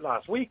this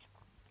last week.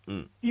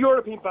 The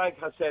European Bank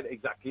has said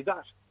exactly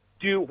that.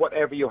 Do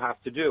whatever you have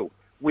to do.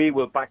 We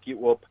will back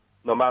you up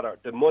no matter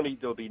the money.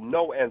 There'll be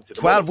no end to the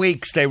 12 money.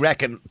 weeks, they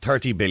reckon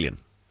 30 billion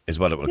is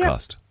what it will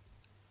cost.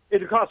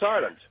 It'll cost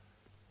Ireland.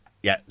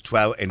 Yeah,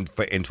 12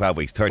 in 12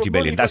 weeks, 30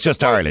 billion. That's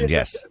just Ireland,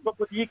 yes. But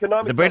the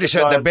economics. The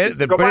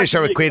British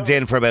are quids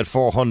in for about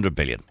 400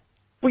 billion.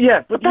 But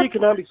the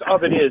economics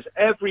of it is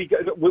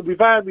we've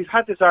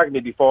had this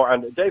argument before,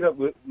 and David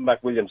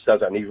McWilliams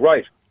says it, and he's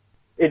right.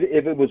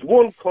 If it was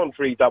one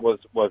country that was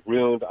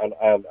ruined and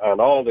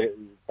all the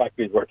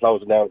factories were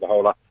closing down, the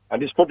whole lot,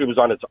 and this country was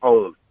on its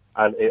own,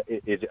 and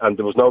and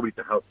there was nobody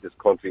to help this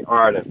country,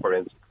 Ireland, for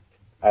instance.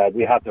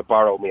 We had to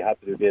borrow, and we had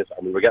to do this,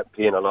 and we were getting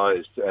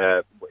penalised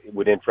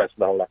with interest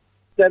and all that.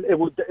 Then it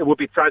would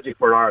be tragic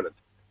for Ireland.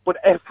 But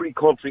every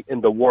country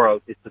in the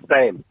world is the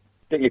same.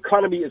 The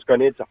economy is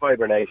going into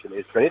hibernation,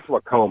 it's going into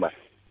a coma,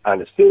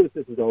 and as soon as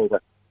this is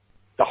over,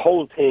 the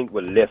whole thing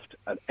will lift,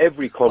 and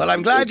every country... Well,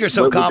 I'm glad you're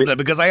so confident,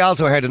 because I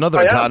also heard another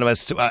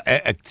economist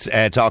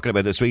talking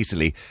about this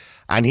recently,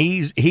 and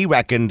he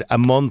reckoned a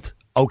month...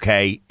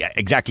 Okay,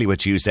 exactly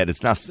what you said.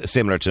 It's not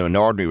similar to an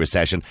ordinary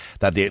recession,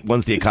 that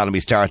once the economy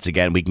starts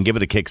again, we can give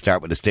it a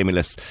kickstart with a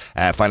stimulus,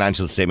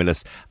 financial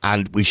stimulus,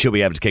 and we should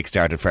be able to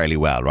kickstart it fairly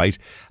well, right?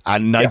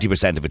 And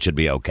 90% of it should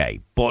be okay.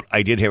 But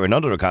I did hear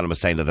another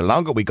economist saying that the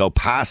longer we go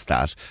past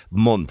that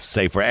month,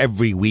 say for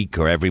every week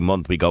or every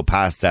month we go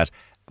past that,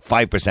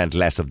 5%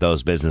 less of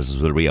those businesses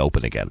will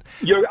reopen again.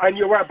 You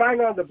are bang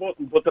on the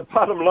button, but the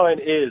bottom line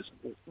is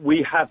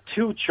we have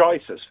two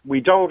choices.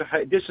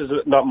 This is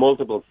not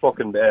multiple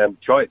fucking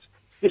choice.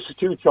 This is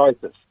two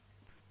choices.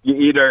 You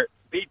either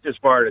beat this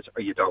virus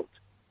or you don't.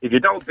 If you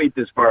don't beat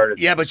this virus,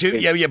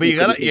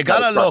 you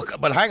gotta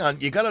look. But hang on,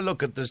 you gotta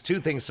look at. There's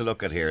two things to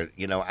look at here,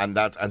 you know, and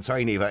that's. And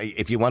sorry, Neva,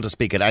 if you want to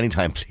speak at any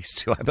time, please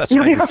do. I'm not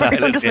trying to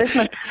silence you.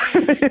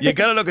 You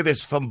gotta look at this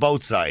from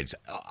both sides.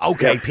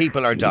 Okay,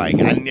 people are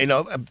dying, and you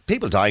know,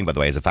 people dying, by the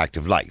way, is a fact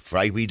of life,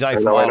 right? We die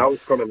from all. I know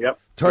it's coming. Yep.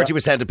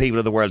 30% of people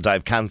in the world die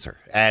of cancer.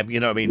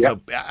 You know what I mean?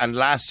 Yep. So, and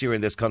last year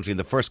in this country, in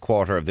the first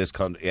quarter of this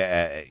country,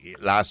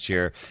 last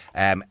year,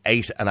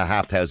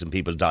 8,500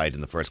 people died in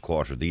the first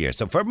quarter of the year.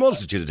 So for a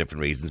multitude of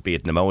different reasons, be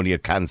it pneumonia,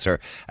 cancer,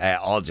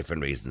 all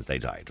different reasons they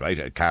died,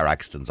 right? Car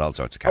accidents, all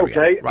sorts of carry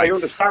on. Right? I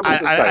understand.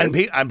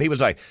 And people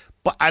die.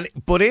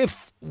 But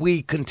if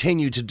we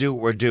continue to do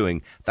what we're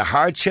doing, the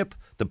hardship,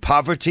 the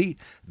poverty,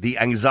 the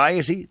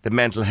anxiety, the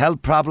mental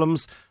health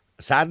problems,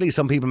 sadly,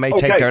 some people may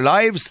take their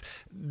lives.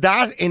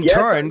 That, in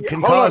turn,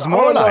 can cause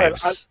more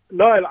lives.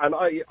 Niall, and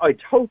I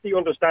totally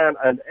understand,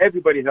 and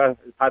everybody has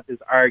had this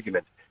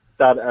argument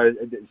that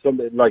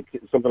something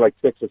like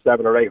 6 or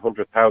 7 or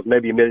 800,000,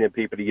 maybe 1 million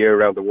people a year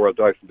around the world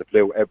die from the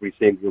flu every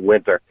single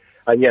winter.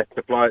 And yet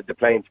the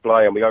planes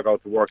fly and we all go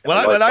to work.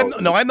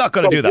 I'm not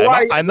going to do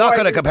that. I'm not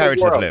going to compare it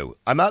to the flu.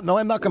 I'm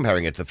not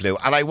comparing it to the flu,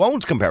 and I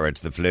won't compare it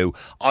to the flu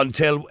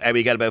until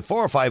we get about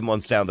 4 or 5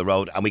 months down the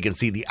road and we can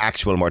see the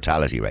actual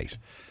mortality rate.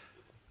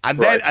 And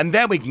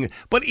then we can.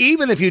 But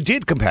even if you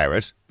did compare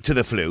it to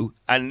the flu,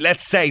 and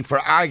let's say for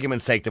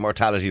argument's sake the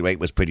mortality rate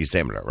was pretty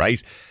similar,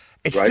 right?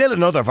 It's still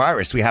another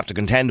virus we have to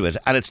contend with,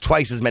 and it's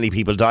twice as many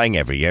people dying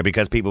every year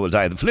because people will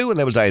die of the flu and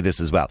they will die of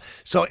this as well.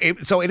 So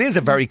it is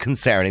a very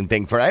concerning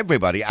thing for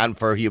everybody and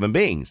for human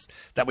beings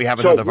that we have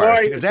another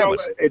virus to contend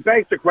with. It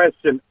begs the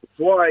question: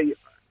 why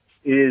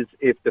is,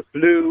 if the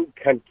flu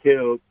can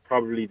kill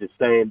probably the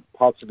same,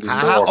 possibly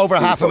more over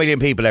 500,000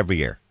 people every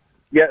year?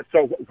 Yeah,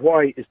 so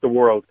why is the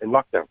world in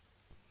lockdown?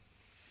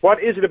 What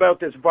is it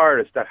about this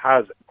virus that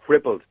has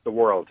crippled the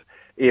world?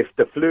 If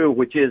the flu,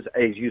 which is,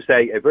 as you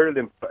say, a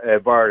virulent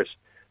virus,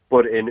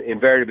 but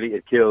invariably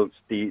it kills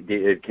the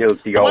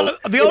old. Well,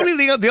 the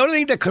only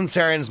thing that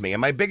concerns me,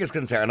 and my biggest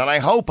concern, and I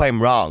hope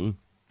I'm wrong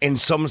in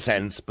some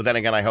sense, but then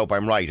again I hope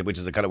I'm right, which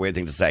is a kind of weird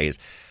thing to say, is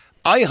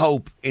I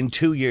hope in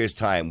 2 years'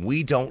 time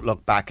we don't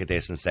look back at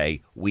this and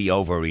say we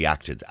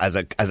overreacted as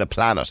a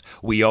planet.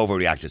 We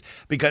overreacted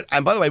because,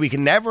 and by the way, we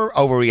can never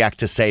overreact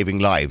to saving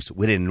lives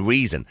within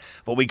reason.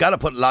 But we got to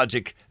put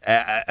logic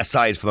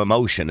aside from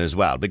emotion as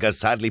well, because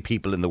sadly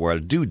people in the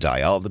world do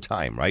die all the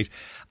time, right?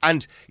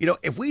 And you know,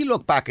 if we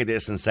look back at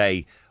this and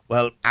say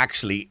Well,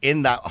 actually,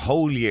 in that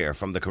whole year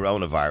from the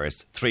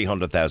coronavirus,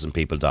 300,000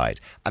 people died.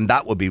 And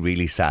that would be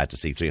really sad to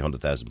see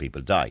 300,000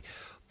 people die.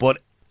 But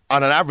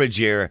on an average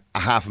year,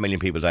 500,000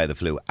 people die of the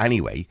flu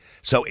anyway.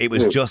 So it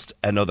was just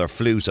another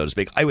flu, so to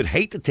speak. I would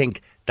hate to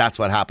think that's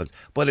what happens.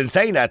 But in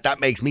saying that, that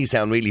makes me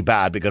sound really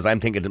bad because I'm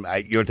thinking,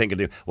 you're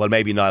thinking, well,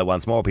 maybe Niall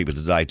wants more people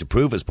to die to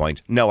prove his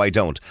point. No, I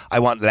don't. I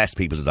want less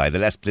people to die, the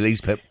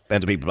least amount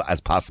of people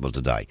as possible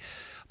to die.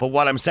 But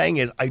what I'm saying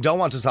is, I don't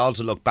want us all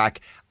to look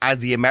back as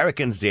the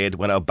Americans did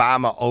when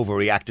Obama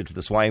overreacted to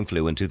the swine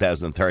flu in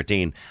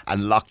 2013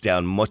 and locked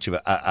down much of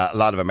a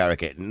lot of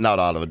America, not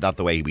all of it, not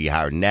the way we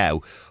are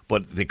now,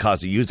 but it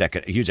caused a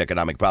huge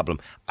economic problem,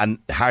 and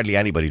hardly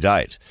anybody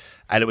died.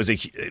 And there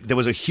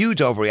was a huge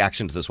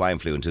overreaction to the swine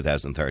flu in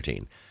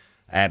 2013.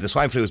 The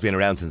swine flu has been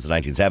around since the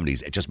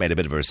 1970s. It just made a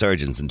bit of a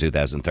resurgence in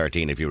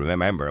 2013. If you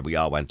remember, we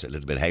all went a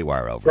little bit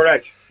haywire over it.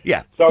 Correct.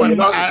 Yeah, so, but,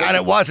 and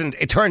it wasn't.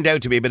 It turned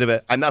out to be a bit of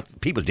a.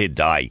 people did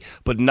die,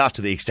 but not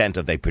to the extent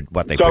of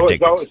what they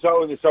predicted.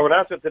 So in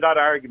answer to that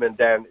argument,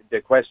 then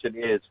the question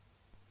is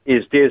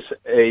this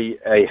a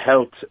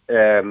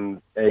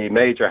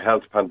major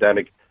health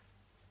pandemic,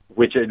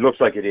 which it looks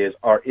like it is,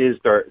 or is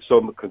there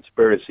some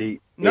conspiracy?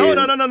 No.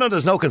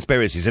 There's no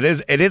conspiracies. It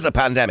is a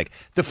pandemic.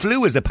 The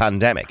flu is a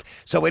pandemic,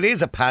 so it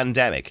is a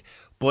pandemic.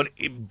 But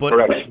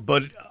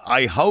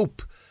I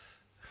hope,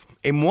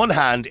 in one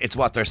hand, it's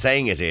what they're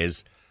saying it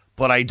is.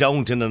 But I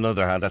don't, in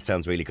another hand. That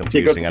sounds really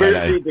confusing.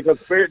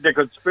 The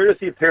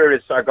conspiracy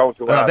theorists are going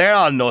to... No, they're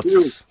all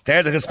nuts.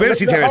 The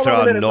conspiracy theorists are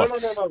all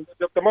nuts. No.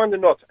 They're more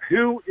than nuts.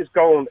 Who is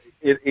going...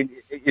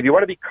 If you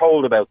want to be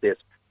cold about this,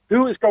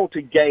 who is going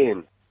to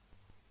gain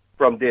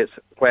from this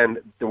when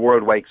the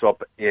world wakes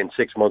up in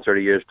 6 months or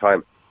a year's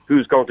time?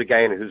 Who's going to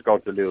gain and who's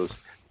going to lose?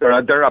 There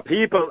are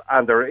people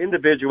and there are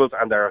individuals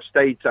and there are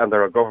states and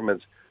there are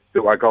governments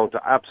who are going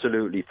to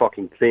absolutely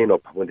fucking clean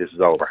up when this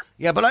is over.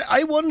 Yeah, but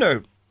I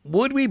wonder...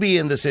 Would we be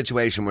in the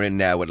situation we're in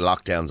now with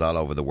lockdowns all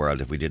over the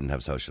world if we didn't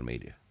have social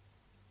media?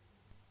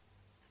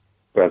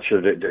 Well,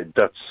 sure,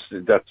 that's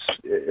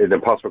an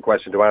impossible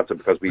question to answer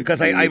because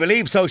I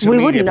believe social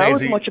media wouldn't know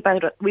as much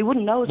about it. We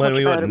wouldn't know as much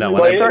about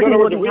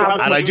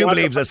it. And I do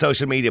believe that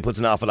social media puts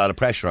an awful lot of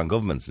pressure on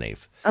governments,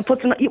 Niamh.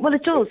 Well,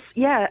 it does,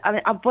 yeah.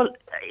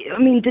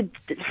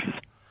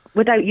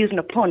 Without using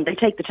a pun, they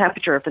take the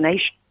temperature of the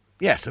nation.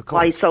 Yes, of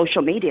course. By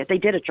social media. They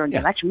did it during the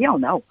election. We all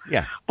know.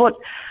 Yeah. But...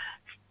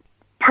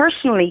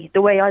 personally,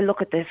 the way I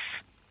look at this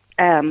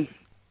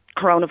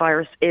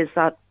coronavirus is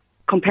that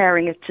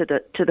comparing it to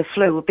the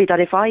flu would be that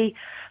if I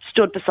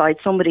stood beside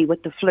somebody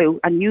with the flu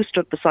and you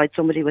stood beside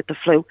somebody with the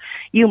flu,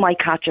 you might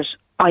catch it,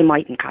 I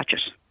mightn't catch it.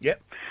 Yeah.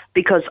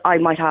 Because I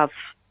might have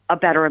a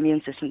better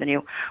immune system than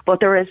you. But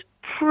there is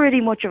pretty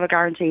much of a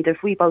guarantee that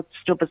if we both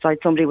stood beside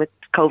somebody with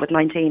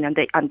COVID-19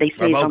 and they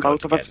sneeze on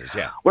both of us,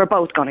 we're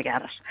both going to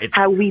get it.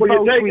 How we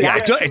both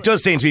react. It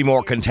does seem to be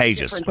more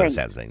contagious when it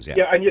says things.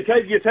 Yeah, and you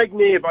take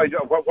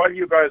Niamh, while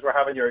you guys were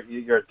having your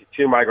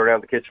chumag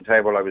around the kitchen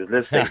table, I was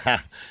listening.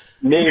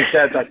 Niamh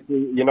said that,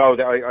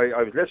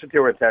 I was listening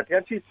to her and said,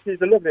 yeah,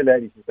 she's a lovely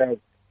lady, she said.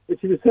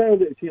 She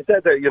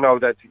said that,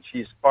 that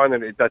she's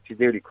finding that she's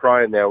nearly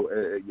crying now.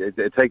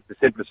 It takes the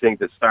simplest thing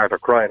to start her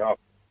crying off.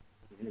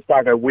 You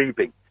start her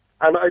weeping.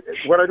 And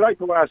what I'd like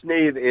to ask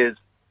Niamh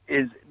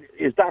is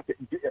that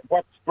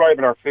what's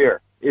driving our fear?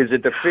 Is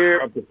it the fear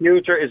of the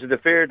future? Is it the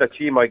fear that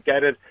she might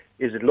get it?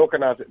 Is it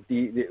looking at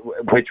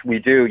which we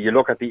do? You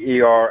look at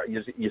the ER,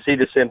 you see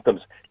the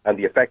symptoms and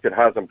the effect it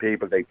has on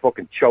people. They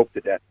fucking choke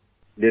to death,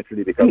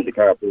 literally, because they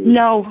can't breathe.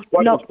 No.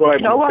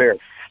 Fear?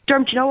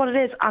 Dermot, do you know what it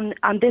is?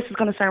 And this is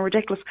going to sound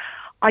ridiculous.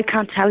 I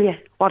can't tell you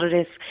what it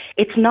is.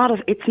 It's not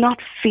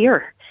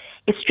fear.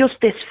 It's just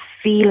this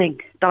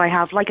feeling that I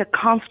have, like a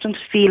constant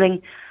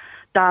feeling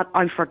that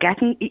I'm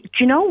forgetting. Do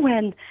you know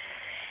when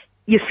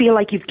you feel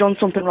like you've done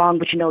something wrong,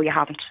 but you know you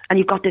haven't, and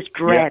you've got this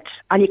dread,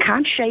 and you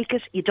can't shake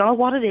it, you don't know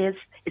what it is,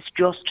 it's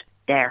just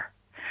there.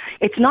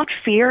 It's not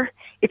fear,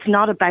 it's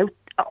not about,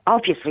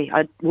 obviously,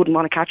 I wouldn't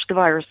want to catch the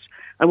virus,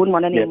 I wouldn't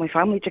want any of my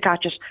family to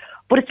catch it,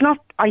 but it's not,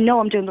 I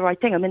know I'm doing the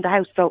right thing, I'm in the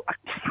house, so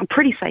I'm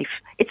pretty safe.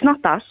 It's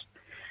not that.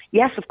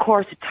 Yes, of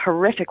course, it's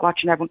horrific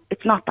watching everyone,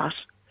 it's not that.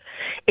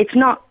 It's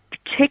not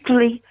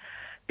particularly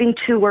being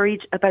too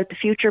worried about the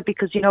future,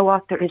 because you know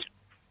what, there is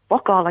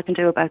fuck all I can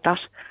do about that.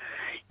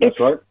 That's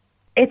right.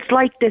 It's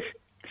like this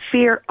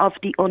fear of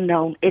the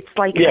unknown. It's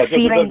like a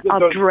feeling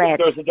of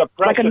dread.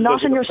 Like a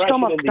knot in your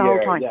stomach the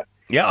whole time.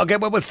 Yeah, okay,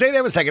 well, stay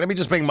there a second. Let me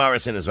just bring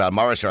Morris in as well.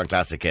 Morris, you're on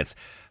Classic Hits.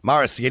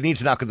 Morris, you need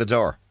to knock at the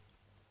door.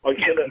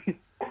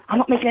 I'm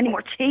not making any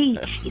more tea.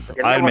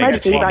 I'll make the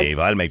tea, Niamh.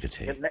 I'll make the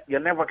tea.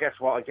 You'll never guess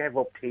what. I gave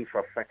up tea for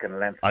a fucking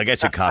length. I'll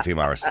get you coffee,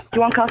 Morris. Do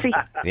you want coffee?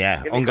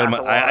 Yeah.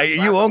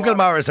 Uncle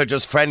Morris or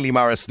just friendly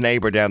Morris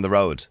neighbour down the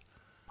road?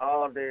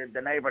 Oh,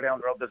 the neighbour down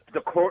the road, the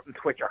curtain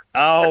twitcher.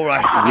 Oh,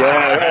 right.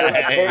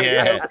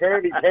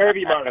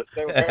 Curvy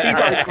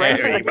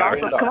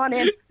Morris. Come on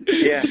in.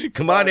 Yeah.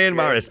 Come on in,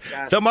 Morris.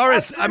 So,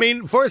 Morris, I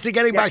mean, firstly,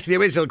 getting back to the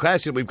original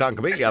question, we've gone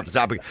completely off the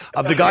topic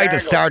of the guy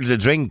that started to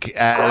drink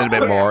a little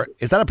bit more.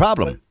 Is that a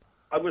problem?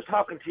 I was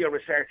talking to your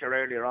researcher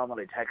earlier on when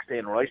I texted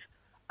in, right?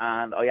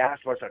 and I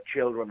asked was there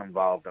children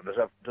involved, and there's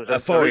a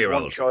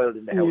 4-year-old one child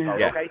in the household.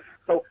 Yeah. Okay,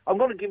 so I'm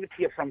going to give it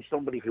to you from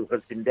somebody who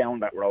has been down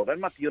that road.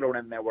 I'm at the other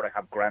end now where I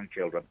have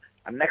grandchildren,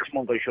 and next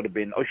month I should have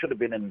been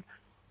in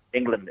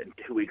England in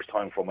 2 weeks'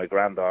 time for my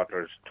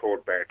granddaughter's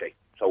 3rd birthday.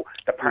 So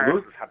the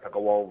parents had to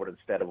go over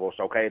instead of us.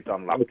 Okay, it's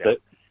on lockdown.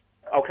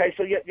 Okay,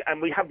 so yeah,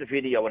 and we have the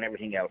video and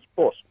everything else.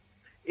 But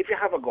if you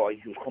have a guy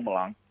who's come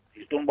along,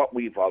 he's done what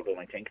we've all done,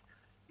 I think.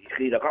 He's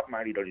either got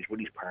married or he's with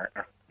his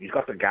partner. He's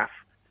got the gaff,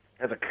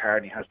 he has a car,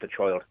 and he has the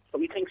child. So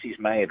he thinks he's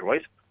made,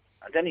 right?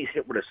 And then he's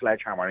hit with a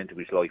sledgehammer into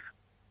his life.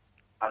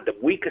 And the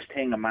weakest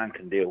thing a man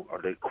can do, or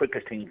the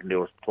quickest thing he can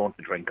do, is turn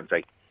to drink and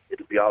say,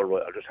 it'll be all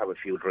right, I'll just have a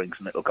few drinks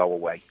and it'll go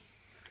away.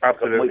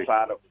 Absolutely.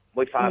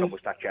 My father was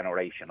that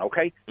generation,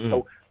 okay?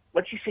 So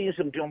when she sees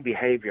him doing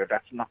behaviour,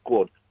 that's not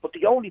good. But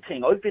the only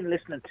thing, I've been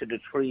listening to the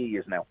 3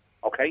 years now,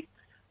 okay?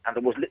 And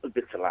there was little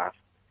bits of laugh.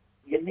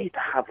 You need to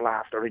have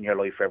laughter in your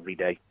life every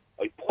day.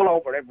 I pull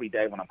over every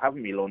day when I'm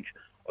having my lunch,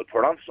 I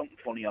put on something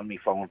funny on my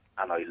phone,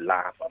 and I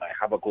laugh, and I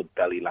have a good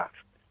belly laugh.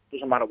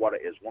 Doesn't matter what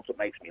it is, once it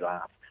makes me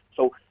laugh.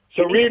 So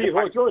really,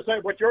 what you're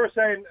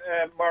saying,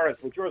 Morris,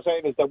 what you're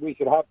saying is that we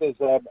should have this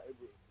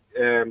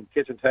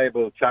kitchen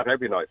table chat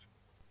every night.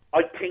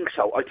 I think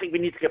so. I think we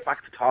need to get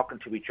back to talking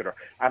to each other.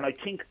 And I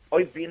think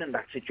I've been in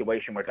that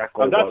situation where that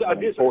goes on.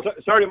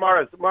 Sorry,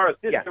 Morris,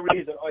 this is the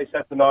reason I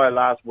said to Niall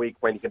last week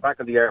when he came back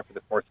on the air for the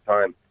first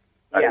time.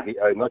 And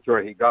I'm not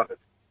sure he got it.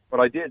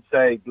 But I did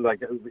say,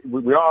 like,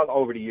 we all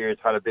over the years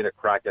had a bit of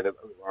crack at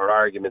our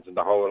arguments and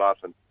the whole lot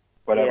and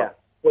whatever. Yeah.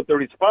 But the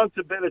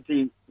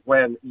responsibility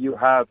when you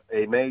have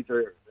a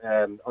major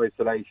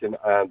isolation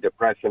and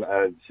depression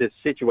and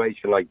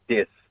situation like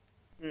this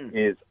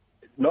is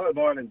Niall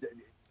Boylan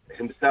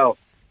himself.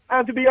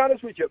 And to be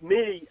honest with you,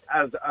 me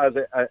as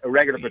a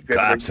regular contributor,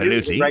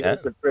 absolutely,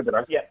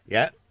 contributor,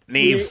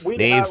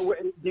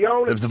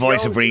 Niamh, the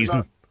voice of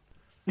reason.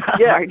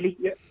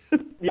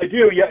 You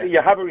do.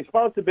 You have a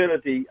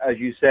responsibility, as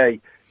you say.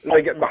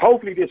 Like,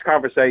 hopefully, this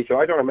conversation.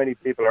 I don't know how many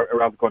people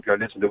around the country are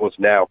listening to us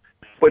now,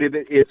 but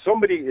if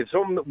some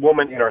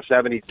woman in her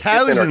 70s,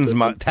 thousands,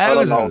 and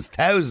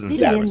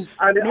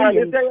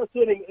if they are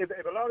sitting, if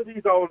a lot of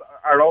these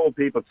old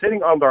people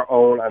sitting on their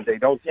own and they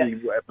don't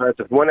see from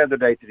one end of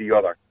the day to the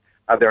other,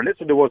 and they're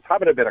listening to us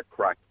having a bit of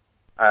crack.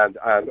 And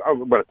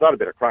well, it's not a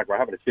bit of crack. We're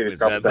having a serious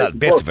conversation.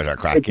 Bits of it are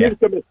crack. It gives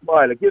them a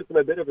smile. It gives them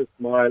a bit of a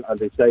smile, and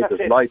they say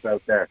there's life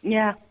out there.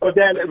 Yeah. But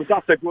then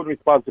that's a good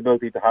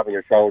responsibility to have on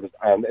your shoulders.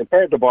 And in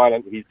fairness to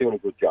Boylan, he's doing a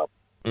good job.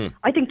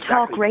 I think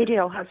talk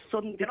radio has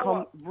suddenly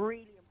become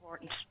really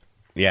important.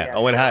 Yeah.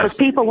 Oh, it has. Because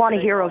people want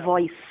to hear a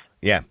voice.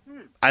 Yeah.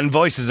 And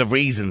voices of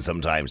reason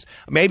sometimes.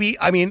 Maybe,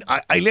 I mean,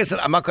 I listen,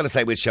 I'm not going to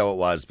say which show it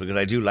was because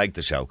I do like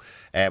the show.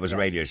 It was a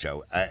radio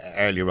show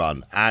earlier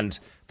on. And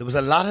there was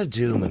a lot of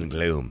doom and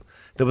gloom.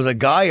 There was a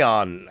guy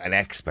on, an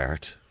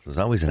expert. There's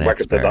always an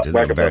expert.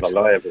 Welcome to the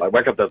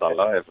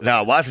live.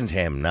 No, it wasn't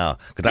him, no.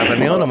 Because that's on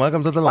the other.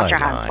 Welcome to the live.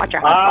 Watch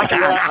your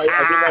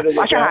hands.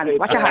 Watch your hands.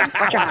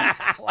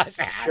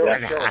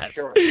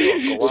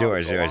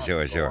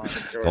 Sure.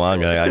 Go on,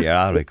 you're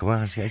out of it. Come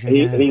on. His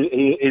name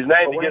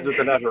begins with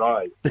another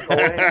eye.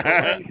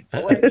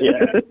 But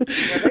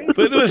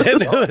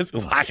there was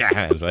wash your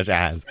hands. There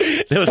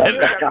was do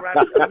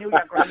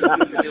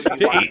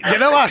you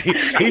know what?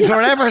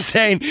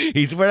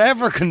 He's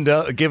forever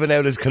giving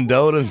out his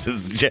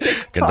condolences.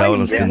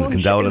 Condolences to you, and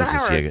condolences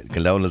to you.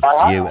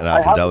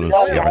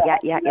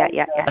 Yeah.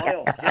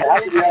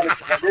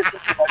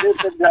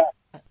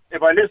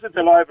 If I listen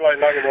to Live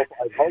Line long enough,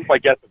 I hope I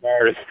get the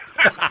virus.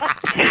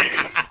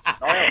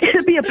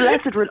 It'll be a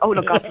blessed rule. Oh,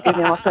 look, God forgive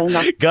me, I'm saying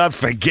that. God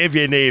forgive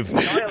you, Niamh.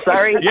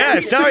 Sorry. Yeah,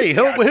 sorry.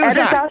 Who's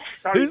that?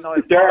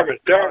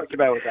 Dermot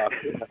came out with that.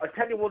 I'll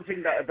tell you one thing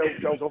about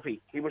Joe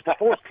Duffy. He was the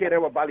first kid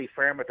out of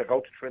Ballyfermot to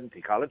go to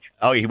Trinity College.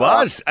 Oh, he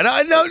was? And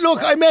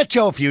I met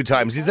Joe a few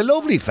times. He's a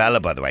lovely fella,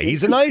 by the way.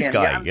 He's a nice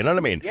guy, you know what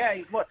I mean? Yeah,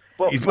 but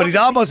he's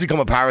almost become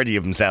a parody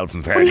of himself,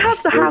 in fairness. We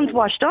have the hands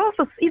washed off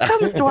us. He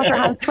tells us to wash our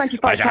hands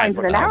 25 times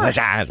in an hour. Wash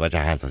your hands. Give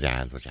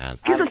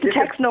us the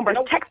text numbers.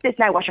 Text this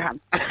now, wash your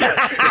hands.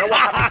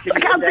 I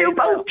can't do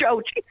both,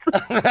 Joe.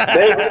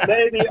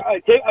 Maybe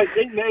I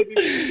think maybe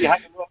we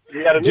had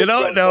enough. You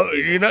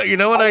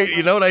know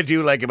what I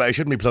do like about. I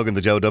shouldn't be plugging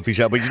the Joe Duffy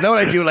show, but you know what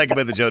I do like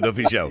about the Joe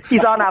Duffy show.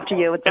 He's on after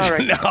you. It's all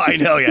right. No, I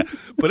know, yeah.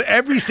 But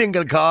every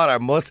single caller I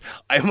must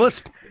have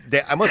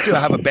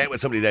a bet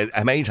with somebody that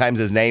how many times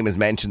his name is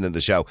mentioned in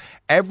the show.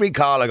 Every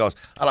caller goes,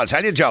 and I'll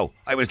tell you, Joe,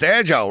 I was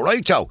there, Joe,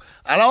 right, Joe?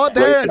 Hello,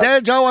 there,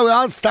 Joe,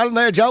 I was standing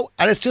there, Joe,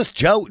 and it's just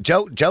Joe. And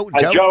Joe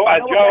has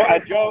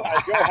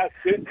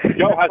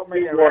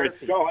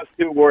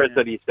two words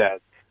that he says.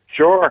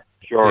 Sure.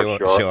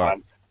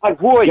 And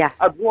why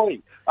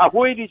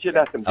did you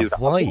let them do that?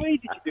 Why did you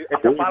do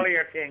It's a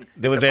Ballier thing.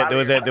 There was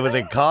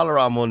a caller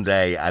on one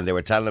day, and they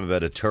were telling him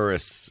about a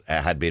tourist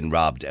had been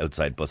robbed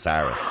outside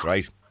Busaris,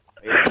 right?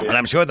 And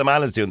I'm sure the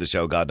man is doing the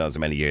show, God knows how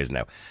many years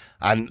now.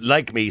 And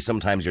like me,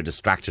 sometimes you're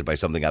distracted by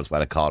something else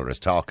while a caller is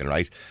talking,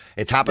 right?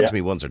 It's happened to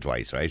me once or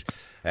twice, right?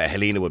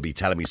 Helena would be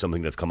telling me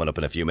something that's coming up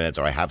in a few minutes,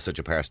 or I have such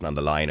a person on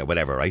the line or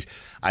whatever, right?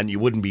 And you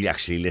wouldn't be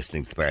actually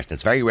listening to the person.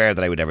 It's very rare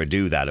that I would ever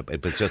do that.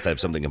 It was just that if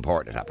something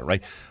important has happened,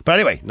 right? But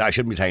anyway, no, I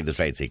shouldn't be telling the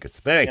trade secrets.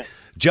 But anyway,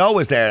 Joe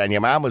was there and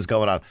your mum was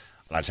going on.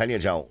 And I tell you,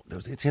 Joe,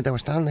 they were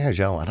standing there,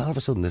 Joe, and all of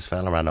a sudden this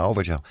fella ran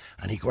over, Joe,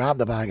 and he grabbed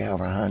the bag out of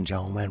her hand,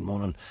 Joe, and went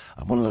running.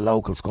 And one of the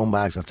local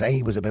scumbags, I'd say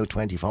he was about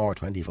 24,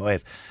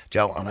 25,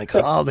 Joe, and I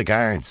called the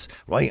guards,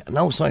 right?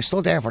 No, so I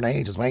stood there for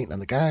ages waiting,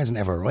 and the guards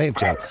never arrived,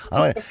 Joe.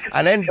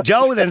 And then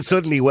Joe then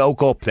suddenly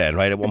woke up then,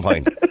 right, at one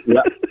point.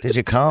 Yeah. Did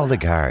you call the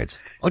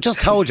guards? I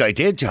just told you I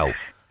did, Joe.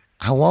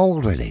 How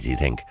old were they, do you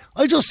think?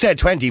 I just said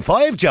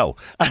 25, Joe.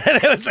 And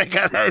it was like,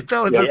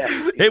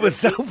 it was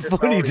so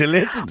funny to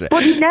listen to.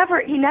 But he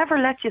never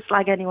lets you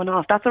slag anyone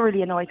off. That's what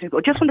really annoys me.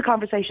 Just when the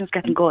conversation's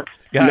getting good.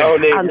 Yeah.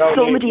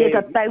 Somebody is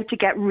about to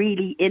get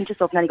really into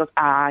something and he goes,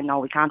 no,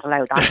 we can't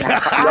allow that.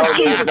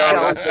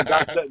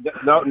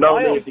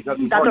 No, because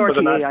he's working for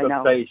the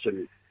national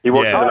station. He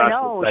worked for the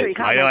national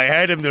station. I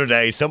heard him the other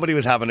day. Somebody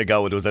was having a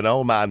go. There was an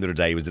old man the other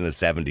day. He was in his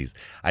 70s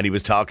and he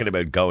was talking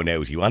about going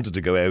out. He wanted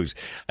to go out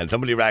and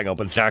somebody rang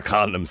up and started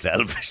calling him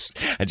selfish.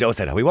 And Joe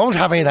said, we won't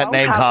have any of that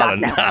name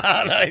calling. No,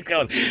 he's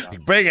going,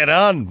 bring it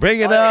on.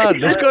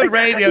 It's good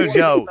radio,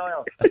 Joe.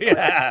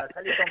 Yeah.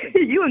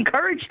 You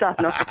encouraged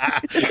that, no?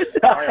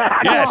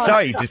 Yeah,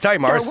 sorry,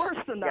 Morris. Worse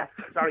than that.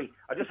 Yeah, sorry.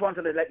 I just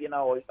wanted to let you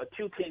know,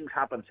 two things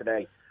happened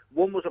today.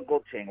 One was a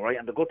good thing, right?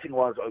 And the good thing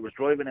was I was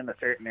driving in a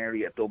certain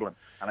area of Dublin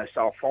and I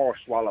saw 4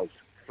 swallows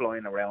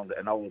flying around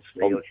an old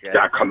steel shed.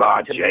 Come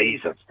on,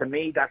 Jesus. To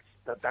me, that's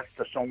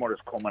the summer that's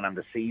coming and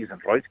the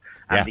season, right?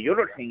 And the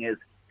other thing is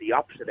the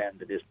opposite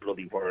end of this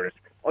bloody virus.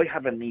 I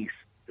have a niece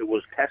who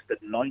was tested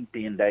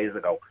 19 days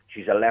ago.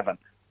 She's 11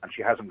 and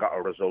she hasn't got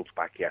her results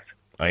back yet.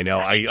 I know.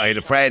 I had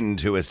a friend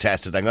who was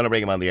tested. I'm going to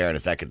bring him on the air in a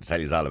second to tell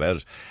you all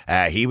about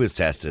it. He was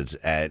tested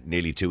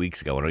nearly 2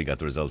 weeks ago and only got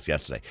the results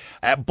yesterday.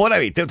 But I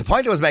mean, the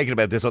point I was making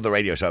about this other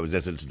radio show I was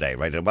listening to today,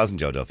 right? It wasn't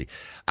Joe Duffy.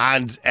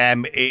 And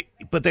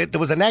there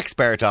was an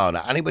expert on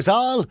it and it was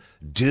all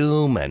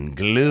doom and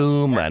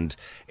gloom. And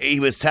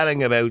he was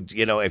telling about,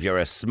 if you're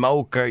a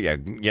smoker, you have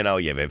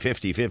a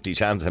 50-50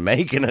 chance of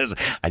making it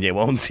and you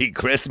won't see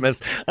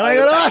Christmas. And I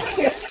go,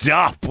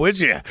 stop, would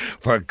you?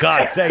 For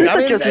God's sake. I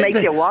mean, just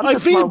makes you want I to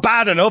feel smoke.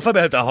 bad enough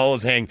about the whole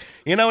thing.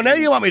 Now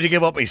you want me to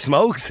give up my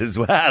smokes as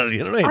well.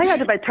 You know what I mean? I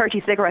had about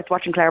 30 cigarettes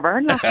watching Claire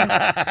Byrne last night.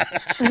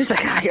 I was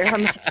like,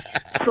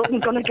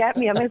 something's going to get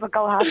me. I may as well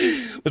go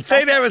happy. But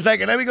stay there a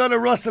second. Let me go to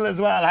Russell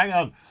as well. Hang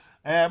on.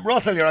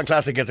 Russell, you're on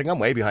Classic Hits. I'm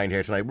way behind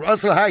here tonight.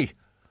 Russell, hi.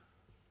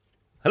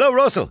 Hello,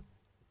 Russell.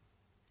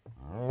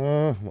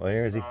 Oh,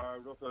 where is he?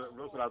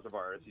 Russell has the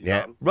virus.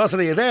 Russell,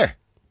 are you there?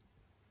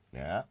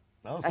 Yeah.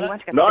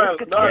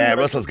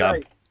 Russell's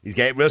gone.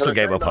 Russell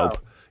gave up hope.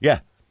 Yeah.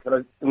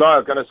 Can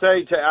I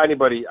say to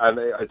anybody, and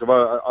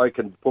I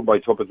can put my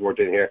tuppence worth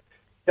in here,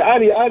 to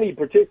any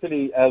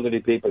particularly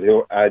elderly people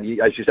who, and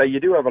as you say, you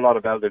do have a lot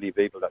of elderly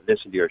people that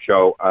listen to your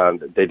show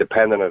and they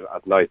depend on it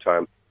at night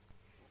time.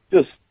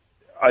 Just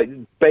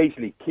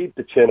basically keep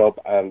the chin up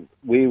and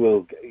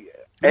we'll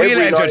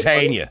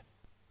entertain you.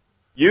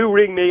 You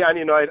ring me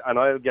any night and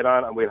I'll get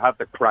on and we'll have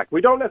the crack.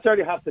 We don't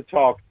necessarily have to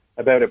talk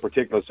about a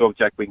particular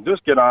subject. We can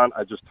just get on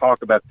and just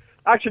talk about.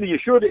 Actually, your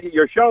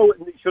show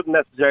shouldn't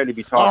necessarily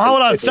be talking. Oh,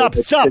 hold on, stop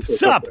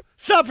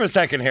for a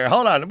second here.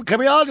 Hold on, can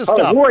we all just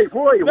stop? Why?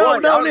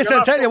 No, listen.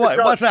 I'll tell you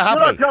what's not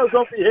happening.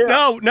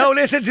 No,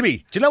 listen to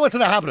me. Do you know what's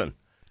not happening?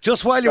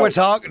 Just while you were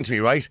talking to me,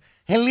 right?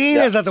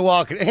 Helena's at the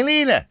walk.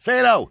 Helena, say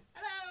hello.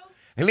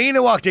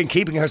 Helena walked in,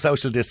 keeping her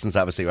social distance,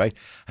 obviously, right?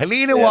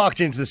 Helena walked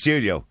into the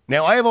studio.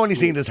 Now, I have only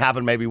seen this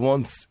happen maybe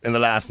once in the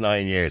last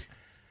 9 years.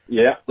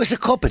 Yeah. With a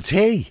cup of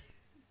tea.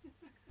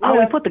 Oh,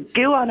 we put the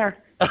goo on her.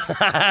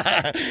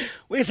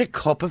 Where's a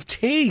cup of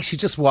tea? She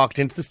just walked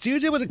into the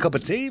studio with a cup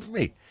of tea for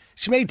me.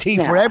 She made tea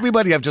for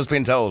everybody, I've just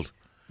been told.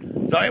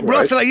 So, right.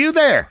 Russell, are you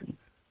there?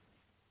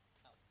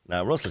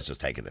 No, Russell's just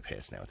taking the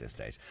piss now at this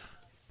stage.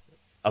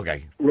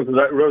 Okay. Russell's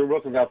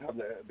having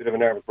a bit of a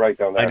nervous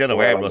breakdown there. I don't know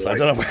where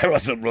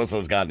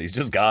Russell's gone. He's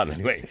just gone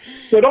anyway.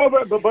 But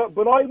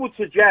I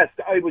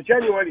would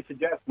genuinely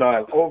suggest,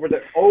 Niall, over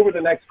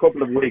the next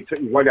couple of weeks,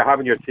 while you're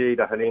having your tea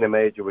that Helena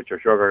made you with your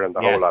sugar and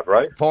the whole lot,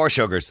 right? 4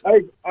 sugars.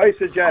 I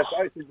suggest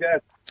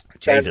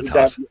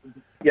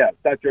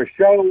that your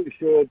show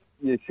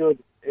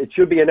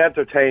should be an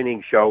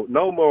entertaining show.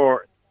 No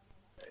more.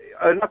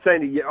 I'm not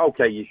saying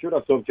you should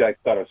have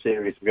subjects that are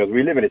serious because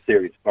we live in a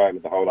serious time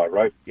with the whole lot,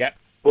 right? Yeah.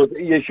 But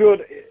you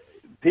should,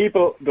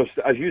 people,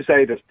 as you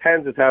say, there's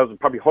tens of thousands,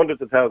 probably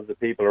hundreds of thousands of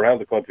people around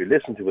the country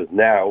listen to us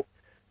now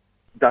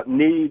that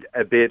need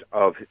a bit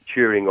of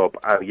cheering up.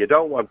 And you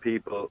don't want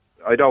people,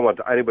 I don't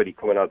want anybody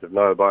coming out of the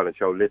Niall Boylan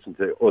show listen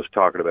to us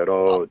talking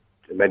about,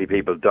 many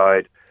people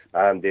died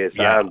and this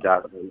and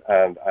that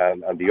and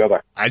the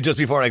other. And just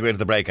before I go into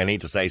the break, I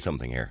need to say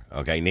something here.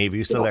 Okay, Niamh, are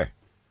you still there?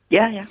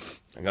 Yeah.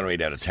 I'm going to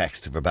read out a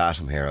text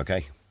verbatim here,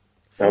 okay?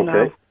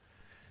 Okay.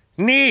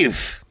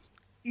 Niamh,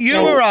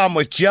 you were on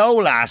with Joe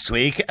last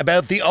week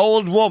about the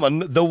old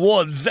woman, the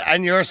woods,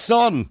 and your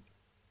son.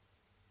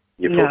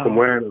 You No. fucking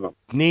wearing them.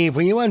 Niamh,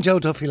 were you on Joe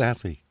Duffy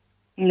last week?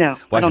 No, I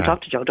Wash don't your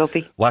talk to Joe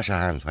Duffy. Wash your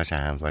hands, wash your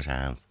hands, wash your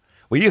hands.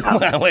 Were you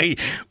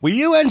were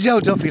you on Joe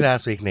Duffy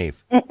last week, Niamh?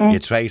 You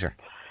traitor.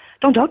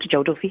 Don't talk to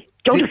Joe Duffy.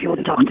 Joe Duffy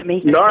wouldn't talk to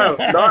me. Niall.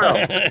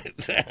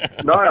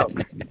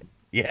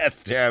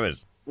 Yes,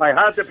 Dermot. I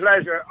had the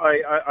pleasure.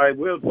 I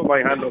will put my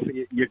hand up.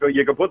 You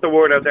can put the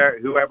word out there.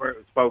 Whoever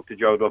spoke to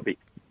Joe Duffy,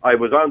 I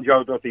was on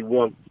Joe Duffy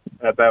once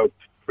about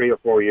 3 or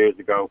 4 years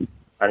ago,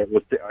 and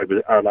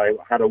I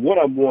had a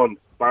one-on-one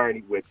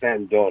Barney with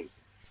Ben Dunn.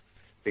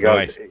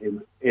 Because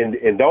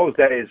in those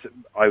days,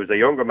 I was a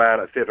younger man,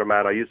 a fitter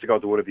man. I used to go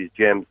to one of his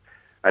gyms,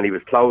 and he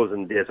was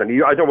closing this. And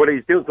I don't know whether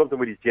he's doing something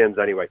with his gyms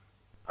anyway.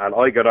 And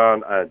I got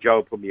on, and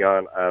Joe put me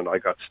on, and I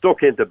got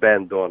stuck into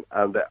Ben Dunn.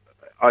 And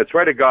I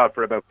swear to God,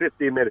 for about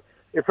 15 minutes,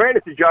 in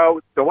fairness to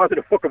Joe, there wasn't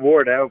a fucking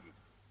word out of him.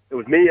 It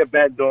was me and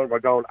Ben Dunn were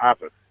going at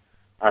it.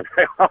 And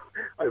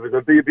it was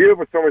a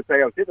beautiful summer's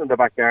day. I was sitting in the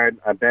back garden,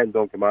 and Ben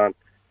Dunn came on,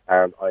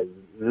 and I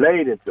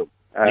laid into him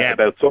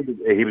about something.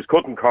 He was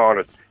cutting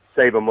corners,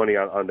 saving money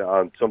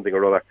on something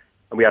or other,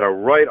 and we had a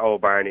right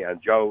old Barney,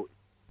 and Joe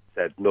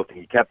said nothing.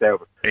 He kept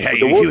out of it. Yeah,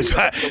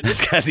 it's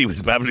because he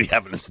was probably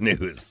having a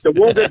snooze. The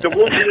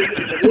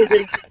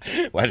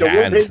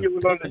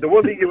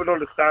one thing you would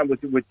understand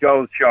with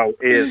Joe's show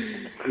is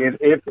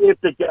if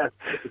the guests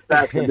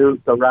start to lose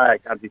the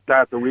rag and they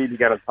start to really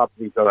get on top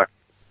of each other,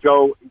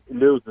 Joe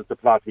loses the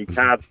plot. He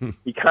can't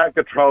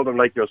control them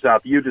like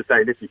yourself. You just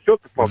say, "Listen,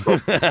 shut the fuck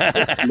up."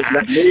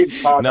 Let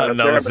me talk.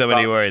 No, so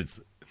many words.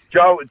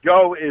 Joe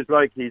is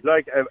like he's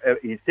sitting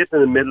in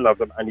the middle of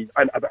them, and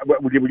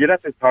would you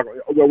let this talk?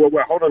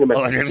 Well, hold on a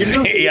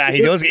minute. Yeah,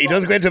 he does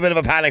go into a bit of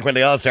a panic when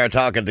they all start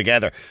talking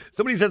together.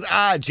 Somebody says,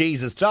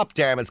 Jesus, drop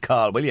Dermot's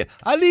call, will you?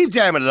 I'll leave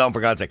Dermot alone,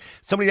 for God's sake.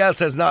 Somebody else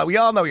says, no, we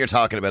all know you're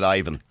talking about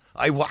Ivan.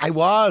 I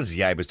was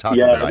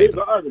talking about Ivan.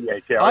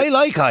 I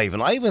like Ivan.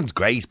 Ivan's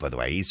great, by the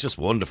way. He's just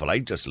wonderful. I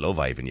just love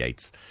Ivan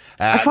Yates.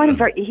 I find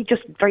him he's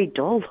just very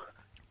dull.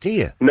 Do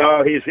you?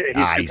 No, he's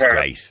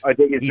great. I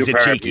think he's a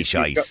cheeky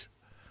shite.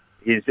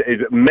 He's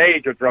a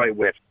major dry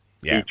wit.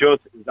 Yeah. He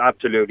just is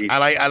absolutely.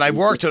 And I've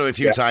worked with him a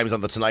few times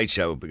on the Tonight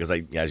Show, because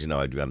as you know,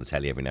 I'd be on the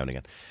telly every now and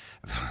again.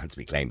 It's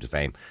my claim to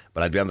fame.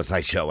 But I'd be on the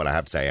Tonight Show, and I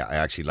have to say, I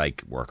actually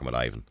like working with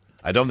Ivan.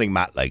 I don't think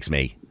Matt likes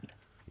me.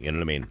 You know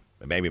what I mean?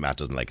 Maybe Matt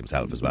doesn't like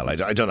himself as well. I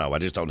don't know. I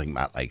just don't think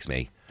Matt likes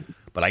me.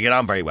 But I get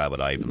on very well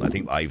with Ivan. I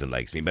think Ivan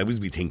likes me. Maybe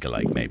we think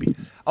alike, maybe.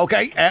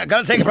 Okay, got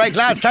to take a break,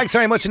 lads. Thanks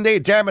very much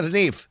indeed, Dermot and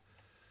Niamh.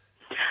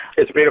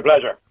 It's been a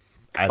pleasure.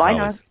 As Bye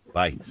always. now.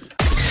 Bye.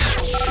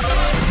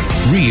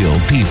 Real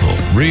people,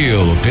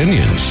 real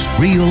opinions,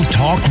 real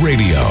talk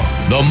radio.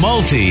 The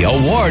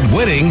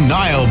multi-award-winning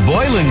Niall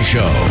Boylan Show.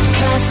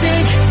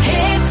 Classic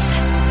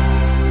hits.